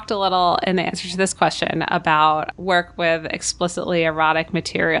you talked a little in the answer to this question about work with explicitly erotic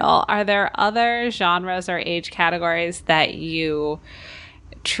material. Are there other genres or age categories that you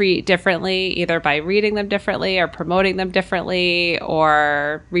treat differently, either by reading them differently or promoting them differently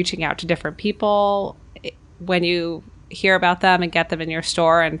or reaching out to different people when you hear about them and get them in your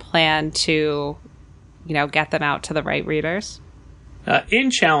store and plan to, get them out to the right readers? In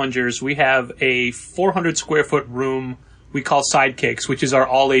Challengers, we have a 400 square foot room we call Sidekicks, which is our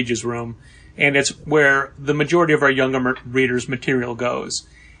all ages room. And it's where the majority of our younger readers' material goes.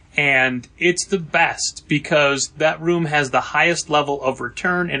 And it's the best because that room has the highest level of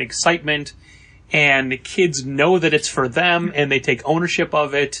return and excitement. And the kids know that it's for them and they take ownership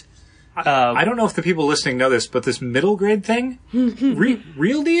of it. I don't know if the people listening know this, but this middle grade thing,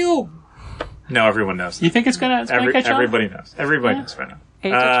 real deal? No, everyone knows. You think it's gonna catch on? Everybody knows. Everybody knows by now. 8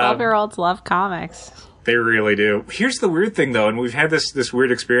 to 12-year-olds love comics. They really do. Here's the weird thing, though, and we've had this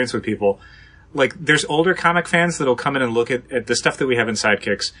weird experience with people. Like, there's older comic fans that'll come in and look at the stuff that we have in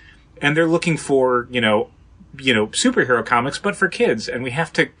Sidekicks, and they're looking for, superhero comics, but for kids. And we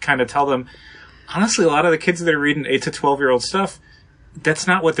have to kind of tell them, honestly, a lot of the kids that are reading 8 to 12-year-old stuff, that's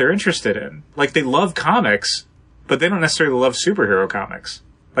not what they're interested in. Like, they love comics, but they don't necessarily love superhero comics.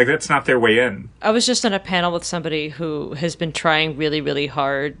 Like, that's not their way in. I was just on a panel with somebody who has been trying really, really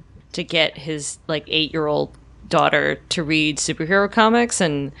hard to get his 8-year-old daughter to read superhero comics,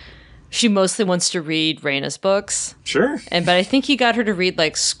 and she mostly wants to read Raina's books. Sure. But I think he got her to read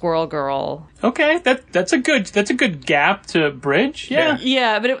Squirrel Girl. Okay, that's a good gap to bridge. Yeah.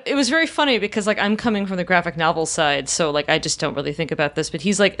 Yeah, but it was very funny because I'm coming from the graphic novel side, so I just don't really think about this. But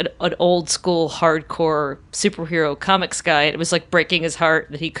he's an old school hardcore superhero comics guy. It was breaking his heart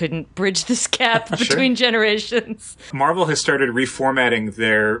that he couldn't bridge this gap between generations. Marvel has started reformatting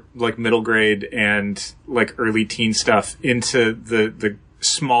their middle grade and early teen stuff into the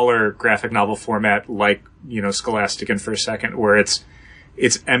smaller graphic novel format, Scholastic and For a Second, where it's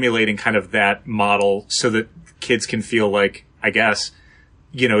emulating kind of that model so that kids can feel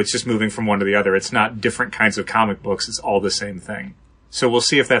it's just moving from one to the other. It's not different kinds of comic books. It's all the same thing. So we'll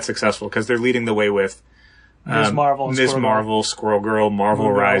see if that's successful because they're leading the way with Ms. Marvel, Squirrel Girl, Marvel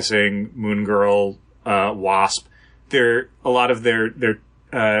Moon Rising, Moon Girl, Wasp. They're a lot of their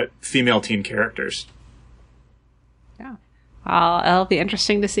female teen characters. Yeah. Well, it'll be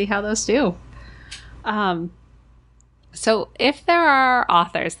interesting to see how those do. So if there are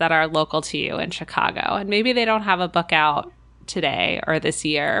authors that are local to you in Chicago, and maybe they don't have a book out today or this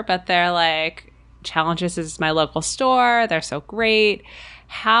year, but they're Challengers is my local store, they're so great,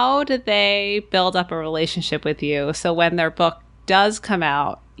 how do they build up a relationship with you so when their book does come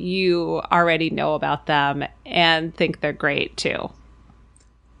out, you already know about them and think they're great too?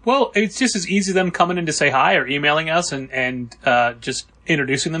 Well, it's just as easy as them coming in to say hi or emailing us and just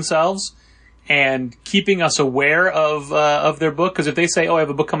introducing themselves and keeping us aware of their book. Because if they say, I have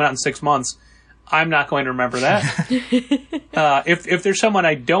a book coming out in 6 months, I'm not going to remember that. If there's someone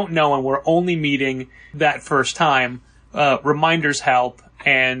I don't know and we're only meeting that first time, reminders help.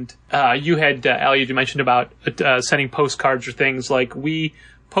 And you had, Allie, you mentioned about sending postcards or things.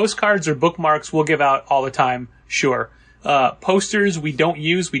 Postcards or bookmarks we'll give out all the time, sure. Posters we don't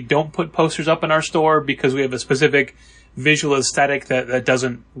use. We don't put posters up in our store because we have a specific visual aesthetic that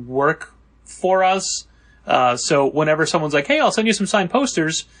doesn't work for us. So whenever someone's like, hey, I'll send you some signed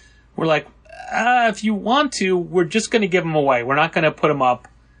posters, we're like, if you want to, we're just going to give them away. We're not going to put them up.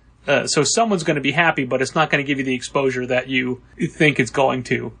 So someone's going to be happy, but it's not going to give you the exposure that you think it's going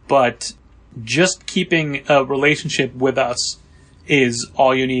to. But just keeping a relationship with us is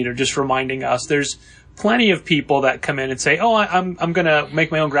all you need, or just reminding us. There's plenty of people that come in and say, I'm going to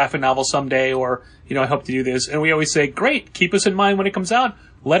make my own graphic novel someday, or, I hope to do this. And we always say, great, keep us in mind when it comes out.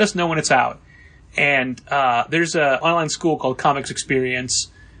 Let us know when it's out. And there's an online school called Comics Experience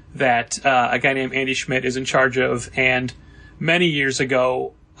that a guy named Andy Schmidt is in charge of. And many years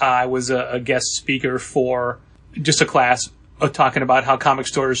ago, I was a guest speaker for just a class talking about how comic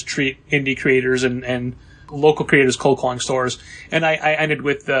stores treat indie creators and local creators cold calling stores. And I ended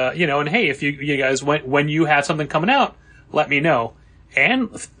with, and hey, if you guys, when you have something coming out, let me know.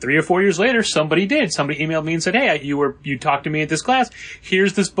 And 3 or 4 years later, somebody did. Somebody emailed me and said, hey, you talked to me at this class.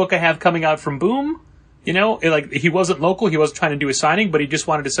 Here's this book I have coming out from Boom. He wasn't local. He wasn't trying to do a signing, but he just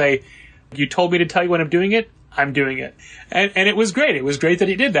wanted to say, you told me to tell you when I'm doing it. I'm doing it. And it was great. It was great that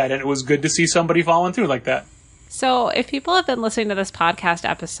he did that. And it was good to see somebody following through like that. So, if people have been listening to this podcast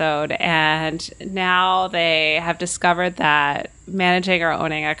episode and now they have discovered that managing or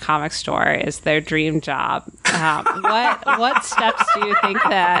owning a comic store is their dream job, what steps do you think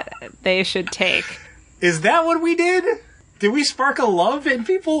that they should take? Is that what we did? Did we spark a love in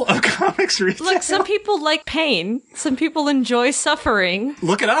people of comics retail? Look, some people like pain. Some people enjoy suffering.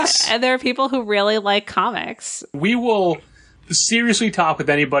 Look at us. And there are people who really like comics. We will seriously talk with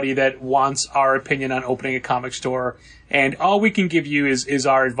anybody that wants our opinion on opening a comic store, and all we can give you is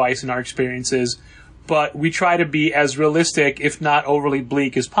our advice and our experiences, but we try to be as realistic, if not overly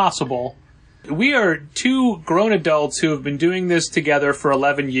bleak, as possible. We are two grown adults who have been doing this together for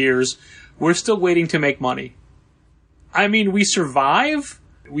 11 years. We're still waiting to make money. I mean, we survive.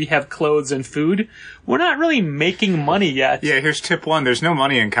 We have clothes and food. We're not really making money yet. Yeah, here's tip one. There's no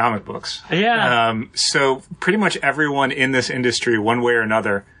money in comic books. Yeah. So pretty much everyone in this industry, one way or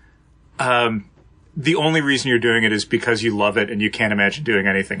another, the only reason you're doing it is because you love it and you can't imagine doing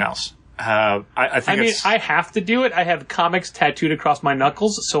anything else. I have to do it. I have comics tattooed across my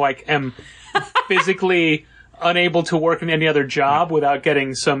knuckles, so I am physically unable to work in any other job without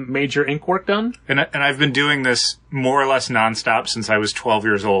getting some major ink work done. And I've been doing this more or less nonstop since I was 12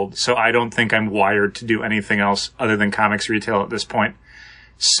 years old, so I don't think I'm wired to do anything else other than comics retail at this point.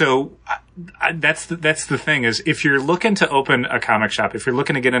 So that's the thing is, if you're looking to open a comic shop, if you're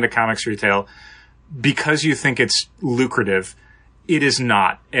looking to get into comics retail, because you think it's lucrative, it is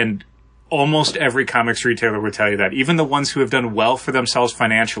not. And almost every comics retailer will tell you that. Even the ones who have done well for themselves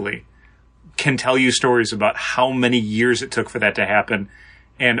financially can tell you stories about how many years it took for that to happen,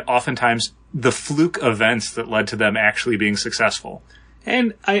 and oftentimes the fluke events that led to them actually being successful.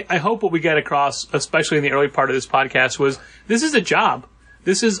 And I hope what we get across, especially in the early part of this podcast, was this is a job.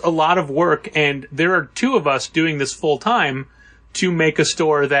 This is a lot of work, and there are two of us doing this full time to make a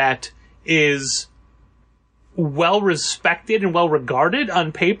store that is well respected and well regarded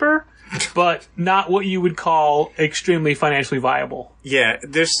on paper, but not what you would call extremely financially viable. Yeah,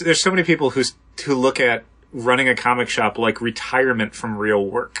 there's so many people who look at running a comic shop like retirement from real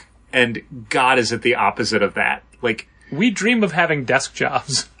work, and God, is it the opposite of that? Like, we dream of having desk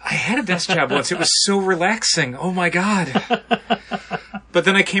jobs. I had a desk job once. It was so relaxing. Oh my God. But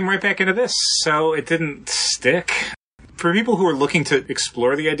then I came right back into this, so it didn't stick. For people who are looking to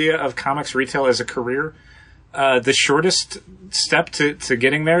explore the idea of comics retail as a career, the shortest step to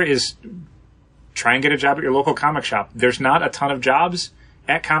getting there is try and get a job at your local comic shop. There's not a ton of jobs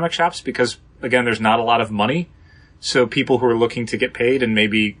at comic shops because, again, there's not a lot of money. So people who are looking to get paid and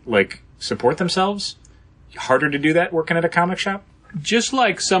maybe, like, support themselves, harder to do that working at a comic shop. Just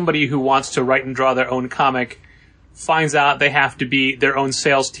like somebody who wants to write and draw their own comic finds out they have to be their own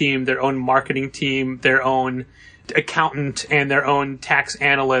sales team, their own marketing team, their own accountant, and their own tax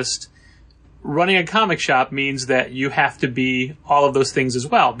analyst, running a comic shop means that you have to be all of those things as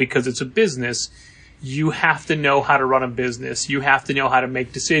well, because it's a business. You have to know how to run a business. You have to know how to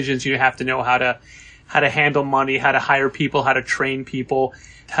make decisions. You have to know how to handle money, how to hire people, how to train people,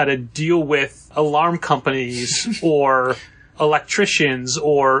 how to deal with alarm companies or electricians,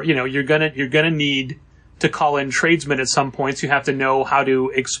 or, you know, you're gonna need to call in tradesmen at some points. You have to know how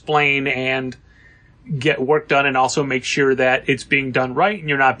to explain and get work done and also make sure that it's being done right and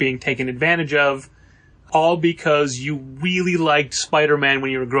you're not being taken advantage of, all because you really liked Spider-Man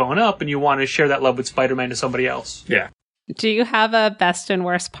when you were growing up and you want to share that love with Spider-Man to somebody else. Yeah. Do you have a best and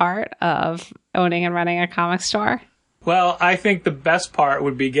worst part of owning and running a comic store? Well, I think the best part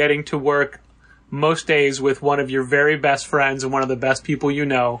would be getting to work most days with one of your very best friends and one of the best people you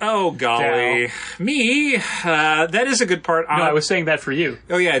know. Oh, golly. Dal. Me? That is a good part. No, I was saying that for you.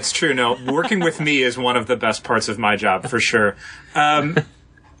 Oh, yeah, it's true. No, working with me is one of the best parts of my job, for sure.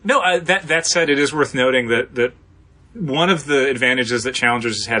 That said, it is worth noting that one of the advantages that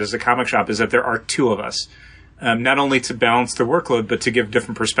Challengers has had as a comic shop is that there are two of us, not only to balance the workload, but to give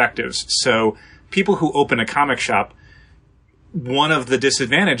different perspectives. So people who open a comic shop, one of the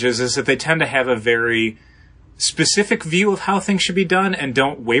disadvantages is that they tend to have a very specific view of how things should be done and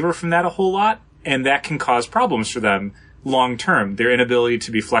don't waver from that a whole lot, and that can cause problems for them long term. Their inability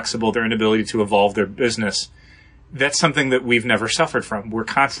to be flexible, their inability to evolve their business. That's something that we've never suffered from. We're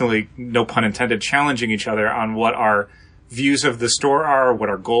constantly, no pun intended, challenging each other on what our views of the store are, what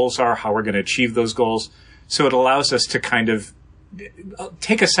our goals are, how we're going to achieve those goals. So it allows us to kind of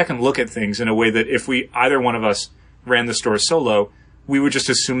take a second look at things in a way that if either one of us ran the store solo, we would just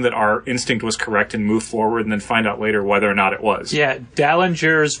assume that our instinct was correct and move forward and then find out later whether or not it was. Yeah,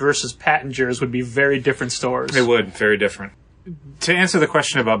 Dallingers versus Pattingers would be very different stores. They would, very different. To answer the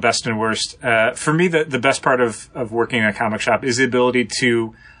question about best and worst, for me, the best part of working in a comic shop is the ability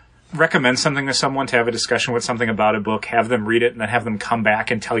to recommend something to someone, to have a discussion with something about a book, have them read it, and then have them come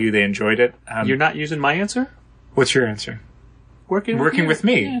back and tell you they enjoyed it. You're not using my answer? What's your answer? Working with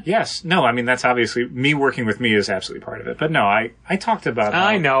me. Yeah. Yes. No, I mean, that's obviously, me working with me is absolutely part of it. But no, I talked about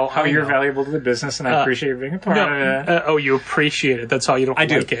I know how you're valuable to the business, and I appreciate you being a part of it. Oh, you appreciate it. That's all. You don't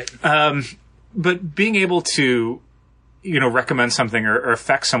like it. But being able to, recommend something or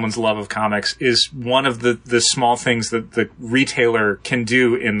affect someone's love of comics is one of the small things that the retailer can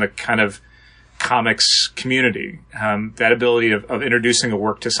do in the kind of comics community. That ability of introducing a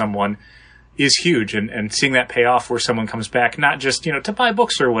work to someone is huge, and seeing that pay off where someone comes back, not just, to buy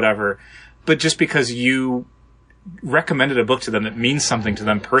books or whatever, but just because you recommended a book to them that means something to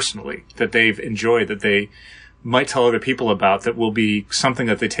them personally, that they've enjoyed, that they might tell other people about, that will be something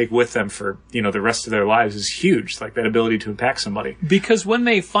that they take with them for, the rest of their lives, is huge. Like that ability to impact somebody. Because when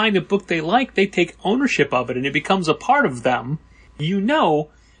they find a book they like, they take ownership of it and it becomes a part of them. You know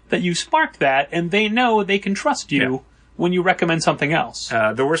that you sparked that, and they know they can trust you when you recommend something else.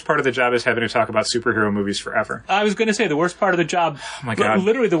 The worst part of the job is having to talk about superhero movies forever. I was going to say, the worst part of the job... Oh my God.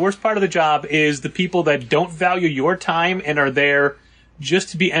 Literally, the worst part of the job is the people that don't value your time and are there just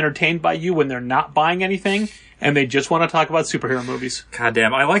to be entertained by you when they're not buying anything, and they just want to talk about superhero movies. God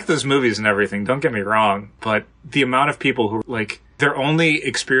damn, I like those movies and everything, don't get me wrong, but the amount of people who, their only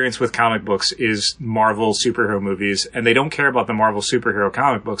experience with comic books is Marvel superhero movies, and they don't care about the Marvel superhero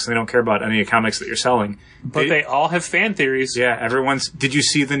comic books, and they don't care about any comics that you're selling. But they all have fan theories. Yeah, did you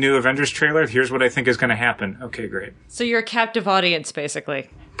see the new Avengers trailer? Here's what I think is going to happen. Okay, great. So you're a captive audience, basically.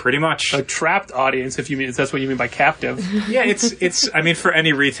 Pretty much. A trapped audience, if that's what you mean by captive. Yeah, it's I mean, for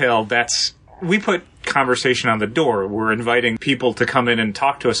any retail, we put conversation on the door. We're inviting people to come in and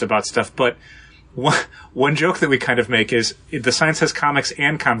talk to us about stuff, but one joke that we kind of make is the sign says comics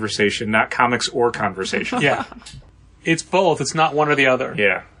and conversation, not comics or conversation. Yeah. It's both. It's not one or the other.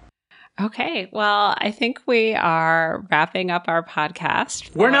 Yeah. Okay. Well, I think we are wrapping up our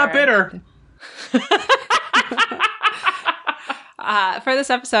podcast. We're not bitter. For this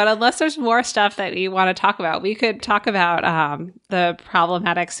episode, unless there's more stuff that you want to talk about, we could talk about the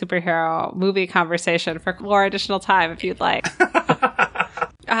problematic superhero movie conversation for more additional time if you'd like.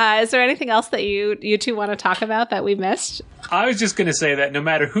 Is there anything else that you two want to talk about that we missed? I was just going to say that no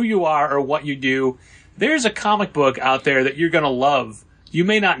matter who you are or what you do, there's a comic book out there that you're going to love. You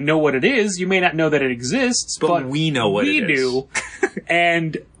may not know what it is. You may not know that it exists. But we know what it is. We do.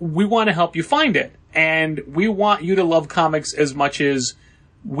 And we want to help you find it. And we want you to love comics as much as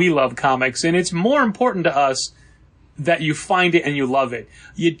we love comics. And it's more important to us that you find it and you love it.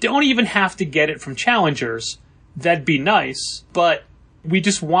 You don't even have to get it from Challengers. That'd be nice. But we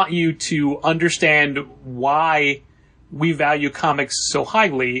just want you to understand why we value comics so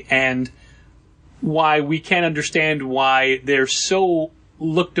highly and why we can't understand why they're so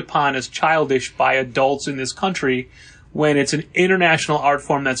looked upon as childish by adults in this country when it's an international art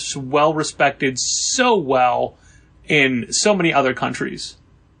form that's well respected so well in so many other countries.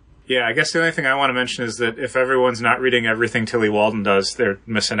 Yeah, I guess the only thing I want to mention is that if everyone's not reading everything Tillie Walden does, they're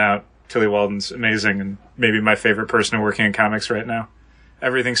missing out. Tillie Walden's amazing and maybe my favorite person working in comics right now.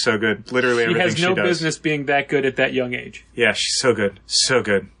 Everything's so good. Literally everything she does. She has no business being that good at that young age. Yeah, she's so good. So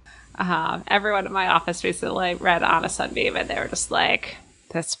good. Everyone in my office recently read On a Sunbeam, and they were just like,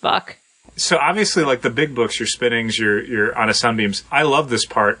 this book. So obviously, the big books, your Spinnings, your On a Sunbeams, I love this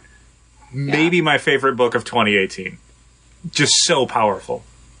part. Maybe my favorite book of 2018. Just so powerful.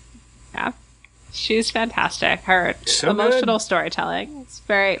 Yeah. She's fantastic. Her so emotional good. storytelling is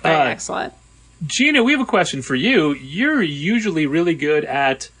very, very excellent. Gina, we have a question for you. You're usually really good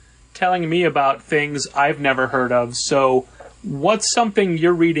at telling me about things I've never heard of. So what's something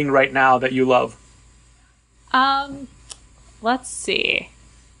you're reading right now that you love? Let's see.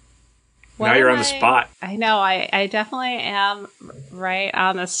 Now you're on the spot. I know. I definitely am right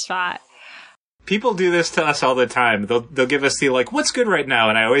on the spot. People do this to us all the time. They'll give us the, what's good right now?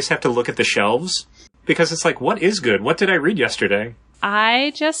 And I always have to look at the shelves because it's what is good? What did I read yesterday?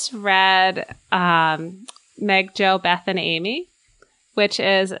 I just read Meg, Jo, Beth, and Amy, which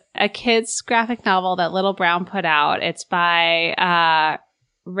is a kid's graphic novel that Little Brown put out. It's by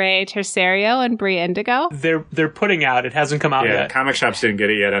Ray Tercerio and Brie Indigo. They're putting out. It hasn't come out yet. Comic shops didn't get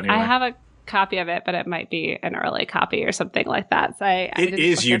it yet anyway. I have a copy of it, but it might be an early copy or something like that. So it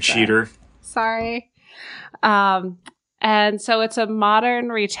is, you cheater. Sorry. And so it's a modern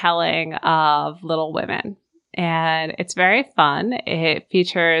retelling of Little Women. And it's very fun. It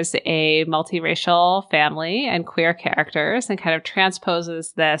features a multiracial family and queer characters and kind of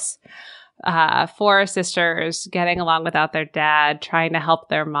transposes this four sisters getting along without their dad, trying to help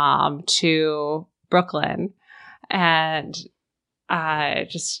their mom to Brooklyn. And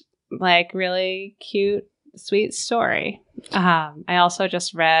just like really cute, sweet story. I also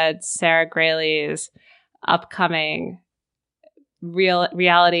just read Sarah Grayle's upcoming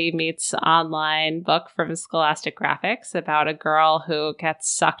reality meets online book from Scholastic Graphics about a girl who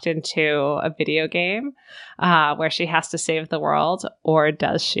gets sucked into a video game where she has to save the world, or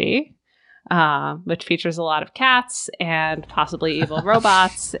does she? Which features a lot of cats and possibly evil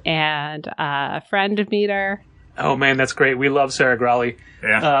robots and a friend meter. Oh man, that's great. We love Sarah Growley.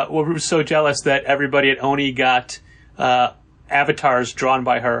 Yeah. We're so jealous that everybody at Oni got avatars drawn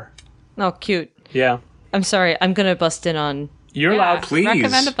by her. Oh, cute. Yeah. I'm sorry. I'm going to bust in on... You're allowed. Please.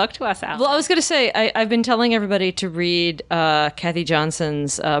 Recommend a book to us, Alex. Well, I was going to say, I've been telling everybody to read Kathy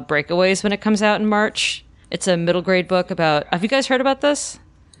Johnson's Breakaways when it comes out in March. It's a middle grade book about... Have you guys heard about this?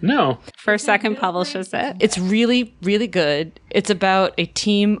 No. First Second publishes it. It's really, really good. It's about a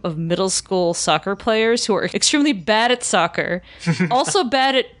team of middle school soccer players who are extremely bad at soccer, also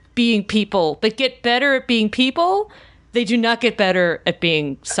bad at being people, but get better at being people. They do not get better at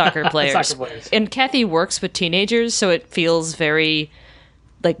being soccer players. Soccer players. And Kathy works with teenagers, so it feels very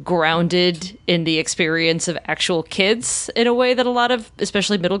like grounded in the experience of actual kids in a way that a lot of,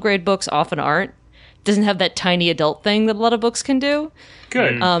 especially middle grade books, often aren't. Doesn't have that tiny adult thing that a lot of books can do.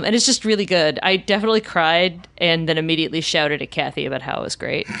 Good. And it's just really good. I definitely cried and then immediately shouted at Kathy about how it was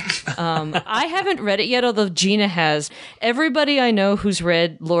great. I haven't read it yet, although Gina has. Everybody I know who's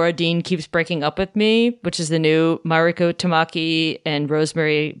read Laura Dean Keeps Breaking Up With Me, which is the new Mariko Tamaki and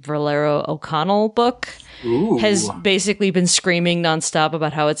Rosemary Valero O'Connell book, has basically been screaming nonstop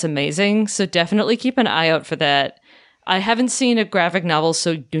about how it's amazing. So definitely keep an eye out for that. I haven't seen a graphic novel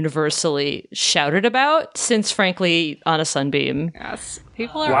so universally shouted about since, frankly, On a Sunbeam. Yes.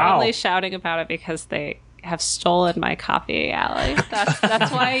 People are Wow. only shouting about it because they have stolen my copy, Allie.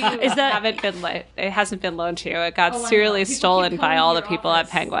 That's why you haven't been it hasn't been loaned to you. It got serially stolen by all the people at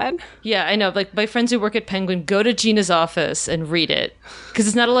Penguin. Yeah, I know. Like, my friends who work at Penguin go to Gina's office and read it because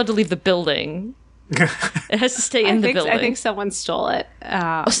it's not allowed to leave the building. It has to stay in the building. I think someone stole it.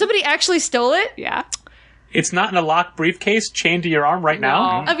 Oh, somebody actually stole it? Yeah. It's not in a locked briefcase chained to your arm right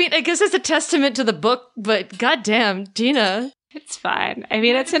now? I mean, I guess it's a testament to the book, but goddamn, Gina. It's fine. I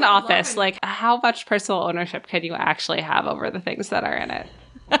mean, it's an office. Like, how much personal ownership can you actually have over the things that are in it?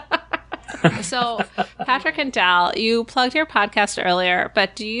 So, Patrick and Dal, you plugged your podcast earlier,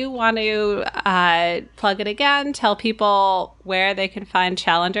 but do you want to plug it again? Tell people where they can find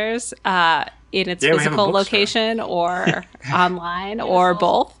Challengers in its physical location or online or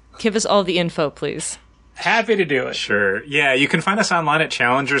both? Give us all the info, please. Happy to do it. Sure. Yeah, you can find us online at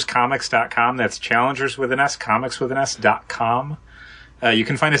challengerscomics.com. That's challengers with an S, comics with an S.com. You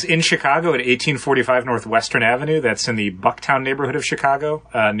can find us in Chicago at 1845 Northwestern Avenue. That's in the Bucktown neighborhood of Chicago,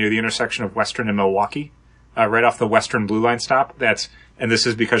 near the intersection of Western and Milwaukee, right off the Western Blue Line stop. And this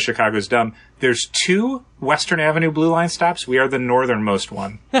is because Chicago's dumb. There's 2 Western Avenue Blue Line stops. We are the northernmost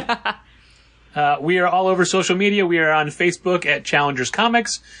one. We are all over social media. We are on Facebook at Challengers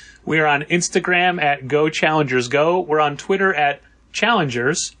Comics. We are on Instagram at Go Challengers Go. We're on Twitter at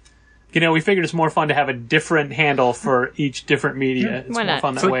Challengers. You know, we figured it's more fun to have a different handle for each different media. It's Why more not?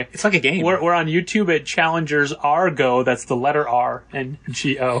 fun that way. It's like a game. We're on YouTube at Challengers R Go. That's the letter R and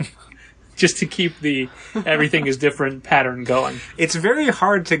G-O. Just to keep the everything is different pattern going. It's very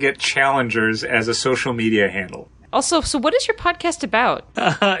hard to get Challengers as a social media handle. Also, so what is your podcast about?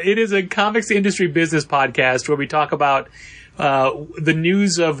 It is a comics industry business podcast where we talk about the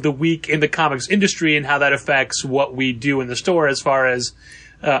news of the week in the comics industry and how that affects what we do in the store as far as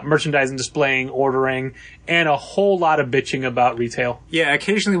merchandising, displaying, ordering, and a whole lot of bitching about retail. Yeah,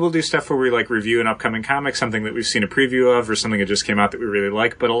 occasionally we'll do stuff where we like review an upcoming comic, something that we've seen a preview of or something that just came out that we really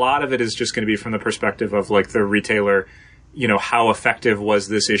like, but a lot of it is just going to be from the perspective of like the retailer. You know, how effective was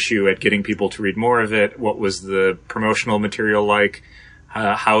this issue at getting people to read more of it? What was the promotional material like?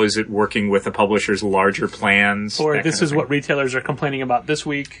 How is it working with the publisher's larger plans? Or this is what retailers are complaining about this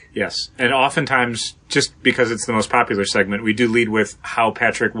week. Yes. And oftentimes, just because it's the most popular segment, we do lead with how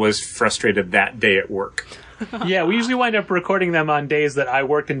Patrick was frustrated that day at work. Yeah, we usually wind up recording them on days that I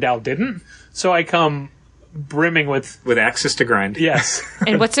worked and Dal didn't. So I come brimming with access to grind. yes.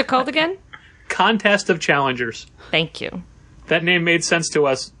 And what's it called again? Contest of Challengers. Thank you. That name made sense to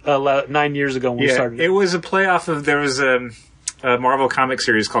us 9 years ago when we started. It was a playoff of, there was a Marvel comic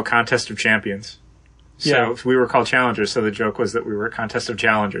series called Contest of Champions. So we were called Challengers, so the joke was that we were a Contest of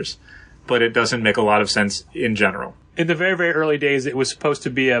Challengers. But it doesn't make a lot of sense in general. In the very, very early days, it was supposed to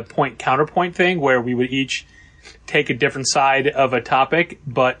be a point-counterpoint thing where we would each take a different side of a topic,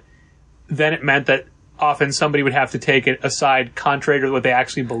 but then it meant that often somebody would have to take a side contrary to what they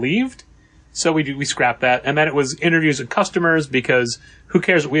actually believed. So we scrapped that. And then it was interviews with customers, because who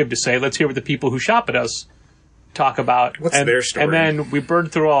cares what we have to say? Let's hear what the people who shop at us talk about. What's their story? And then we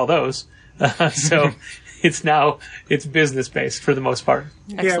burned through all those. So it's business based for the most part.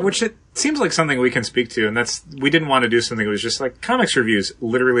 Yeah, which it seems like something we can speak to, and we didn't want to do something that was just like comics reviews.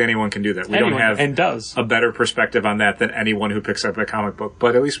 Literally anyone can do that. We don't have a better perspective on that than anyone who picks up a comic book,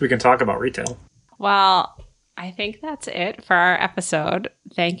 but at least we can talk about retail. Well, I think that's it for our episode.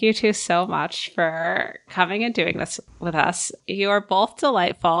 Thank you two so much for coming and doing this with us. You are both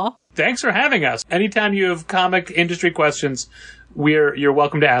delightful. Thanks for having us. Anytime you have comic industry questions, you're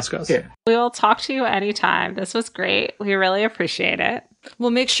welcome to ask us. Yeah. We will talk to you anytime. This was great. We really appreciate it.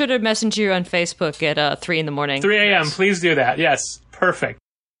 We'll make sure to message you on Facebook at 3 in the morning. 3 a.m. Yes. Please do that. Yes. Perfect.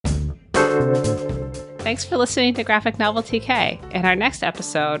 Thanks for listening to Graphic Novel TK. In our next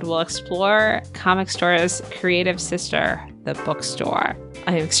episode, we'll explore Comic Store's creative sister, the bookstore.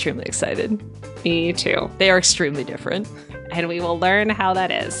 I am extremely excited. Me too. They are extremely different. And we will learn how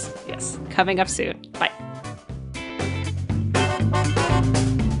that is. Yes. Coming up soon. Bye.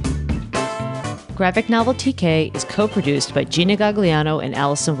 Graphic Novel TK is co-produced by Gina Gagliano and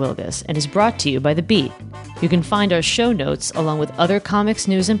Allison Wilgus and is brought to you by The Beat. You can find our show notes along with other comics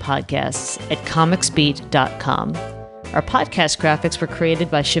news and podcasts at comicsbeat.com. Our podcast graphics were created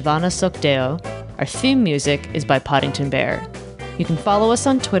by Shivana Sokdeo. Our theme music is by Poddington Bear. You can follow us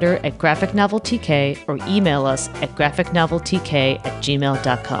on Twitter at Graphic Novel TK or email us at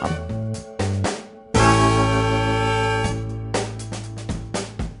graphicnoveltk@gmail.com.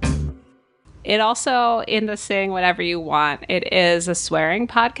 It also, in the Sing Whatever You Want, it is a swearing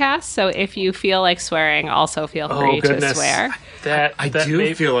podcast. So if you feel like swearing, also feel free to swear. I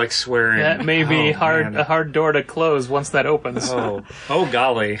do feel like swearing. That may be a hard door to close once that opens. Oh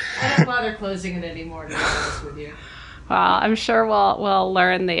golly. I don't bother closing it anymore, to be honest with you. Well, I'm sure we'll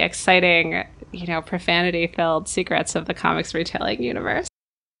learn the exciting, profanity-filled secrets of the comics retailing universe.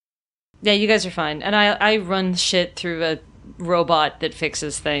 Yeah, you guys are fine. And I run shit through a robot that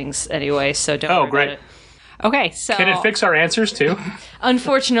fixes things anyway, so don't worry great. about it. Okay, so... Can it fix our answers, too?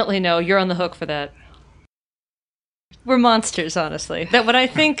 Unfortunately, no. You're on the hook for that. We're monsters, honestly. That when I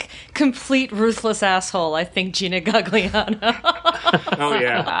think complete ruthless asshole, I think Gina Gagliano. Oh,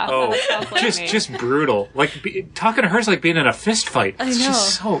 yeah. Oh, just brutal. Like, talking to her is like being in a fist fight. It's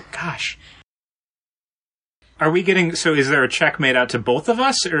just so, gosh. Are we getting... So is there a check made out to both of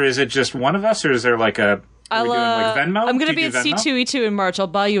us, or is it just one of us, or is there like a... Are we doing like Venmo? I'm going to be at C2E2 in March. I'll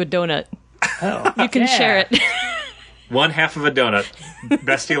buy you a donut. Oh, you can share it. One half of a donut.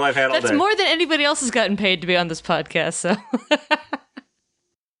 Best deal I've had all day. That's more than anybody else has gotten paid to be on this podcast, so...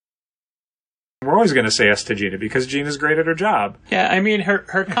 We're always going to say yes to Gina because Gina's great at her job. Yeah, I mean,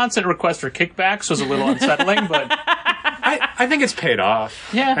 her constant request for kickbacks was a little unsettling, but... I think it's paid off.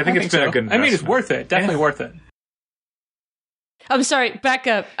 Yeah, I think it's been a good investment. I mean, it's worth it. Definitely worth it. I'm sorry, back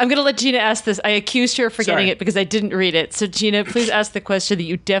up. I'm going to let Gina ask this. I accused her of forgetting it because I didn't read it. So, Gina, please ask the question that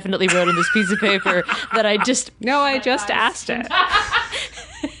you definitely wrote on this piece of paper that I just... No, I just asked it.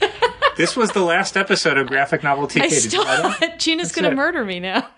 This was the last episode of Graphic Novel TK. Gina's going to murder me now.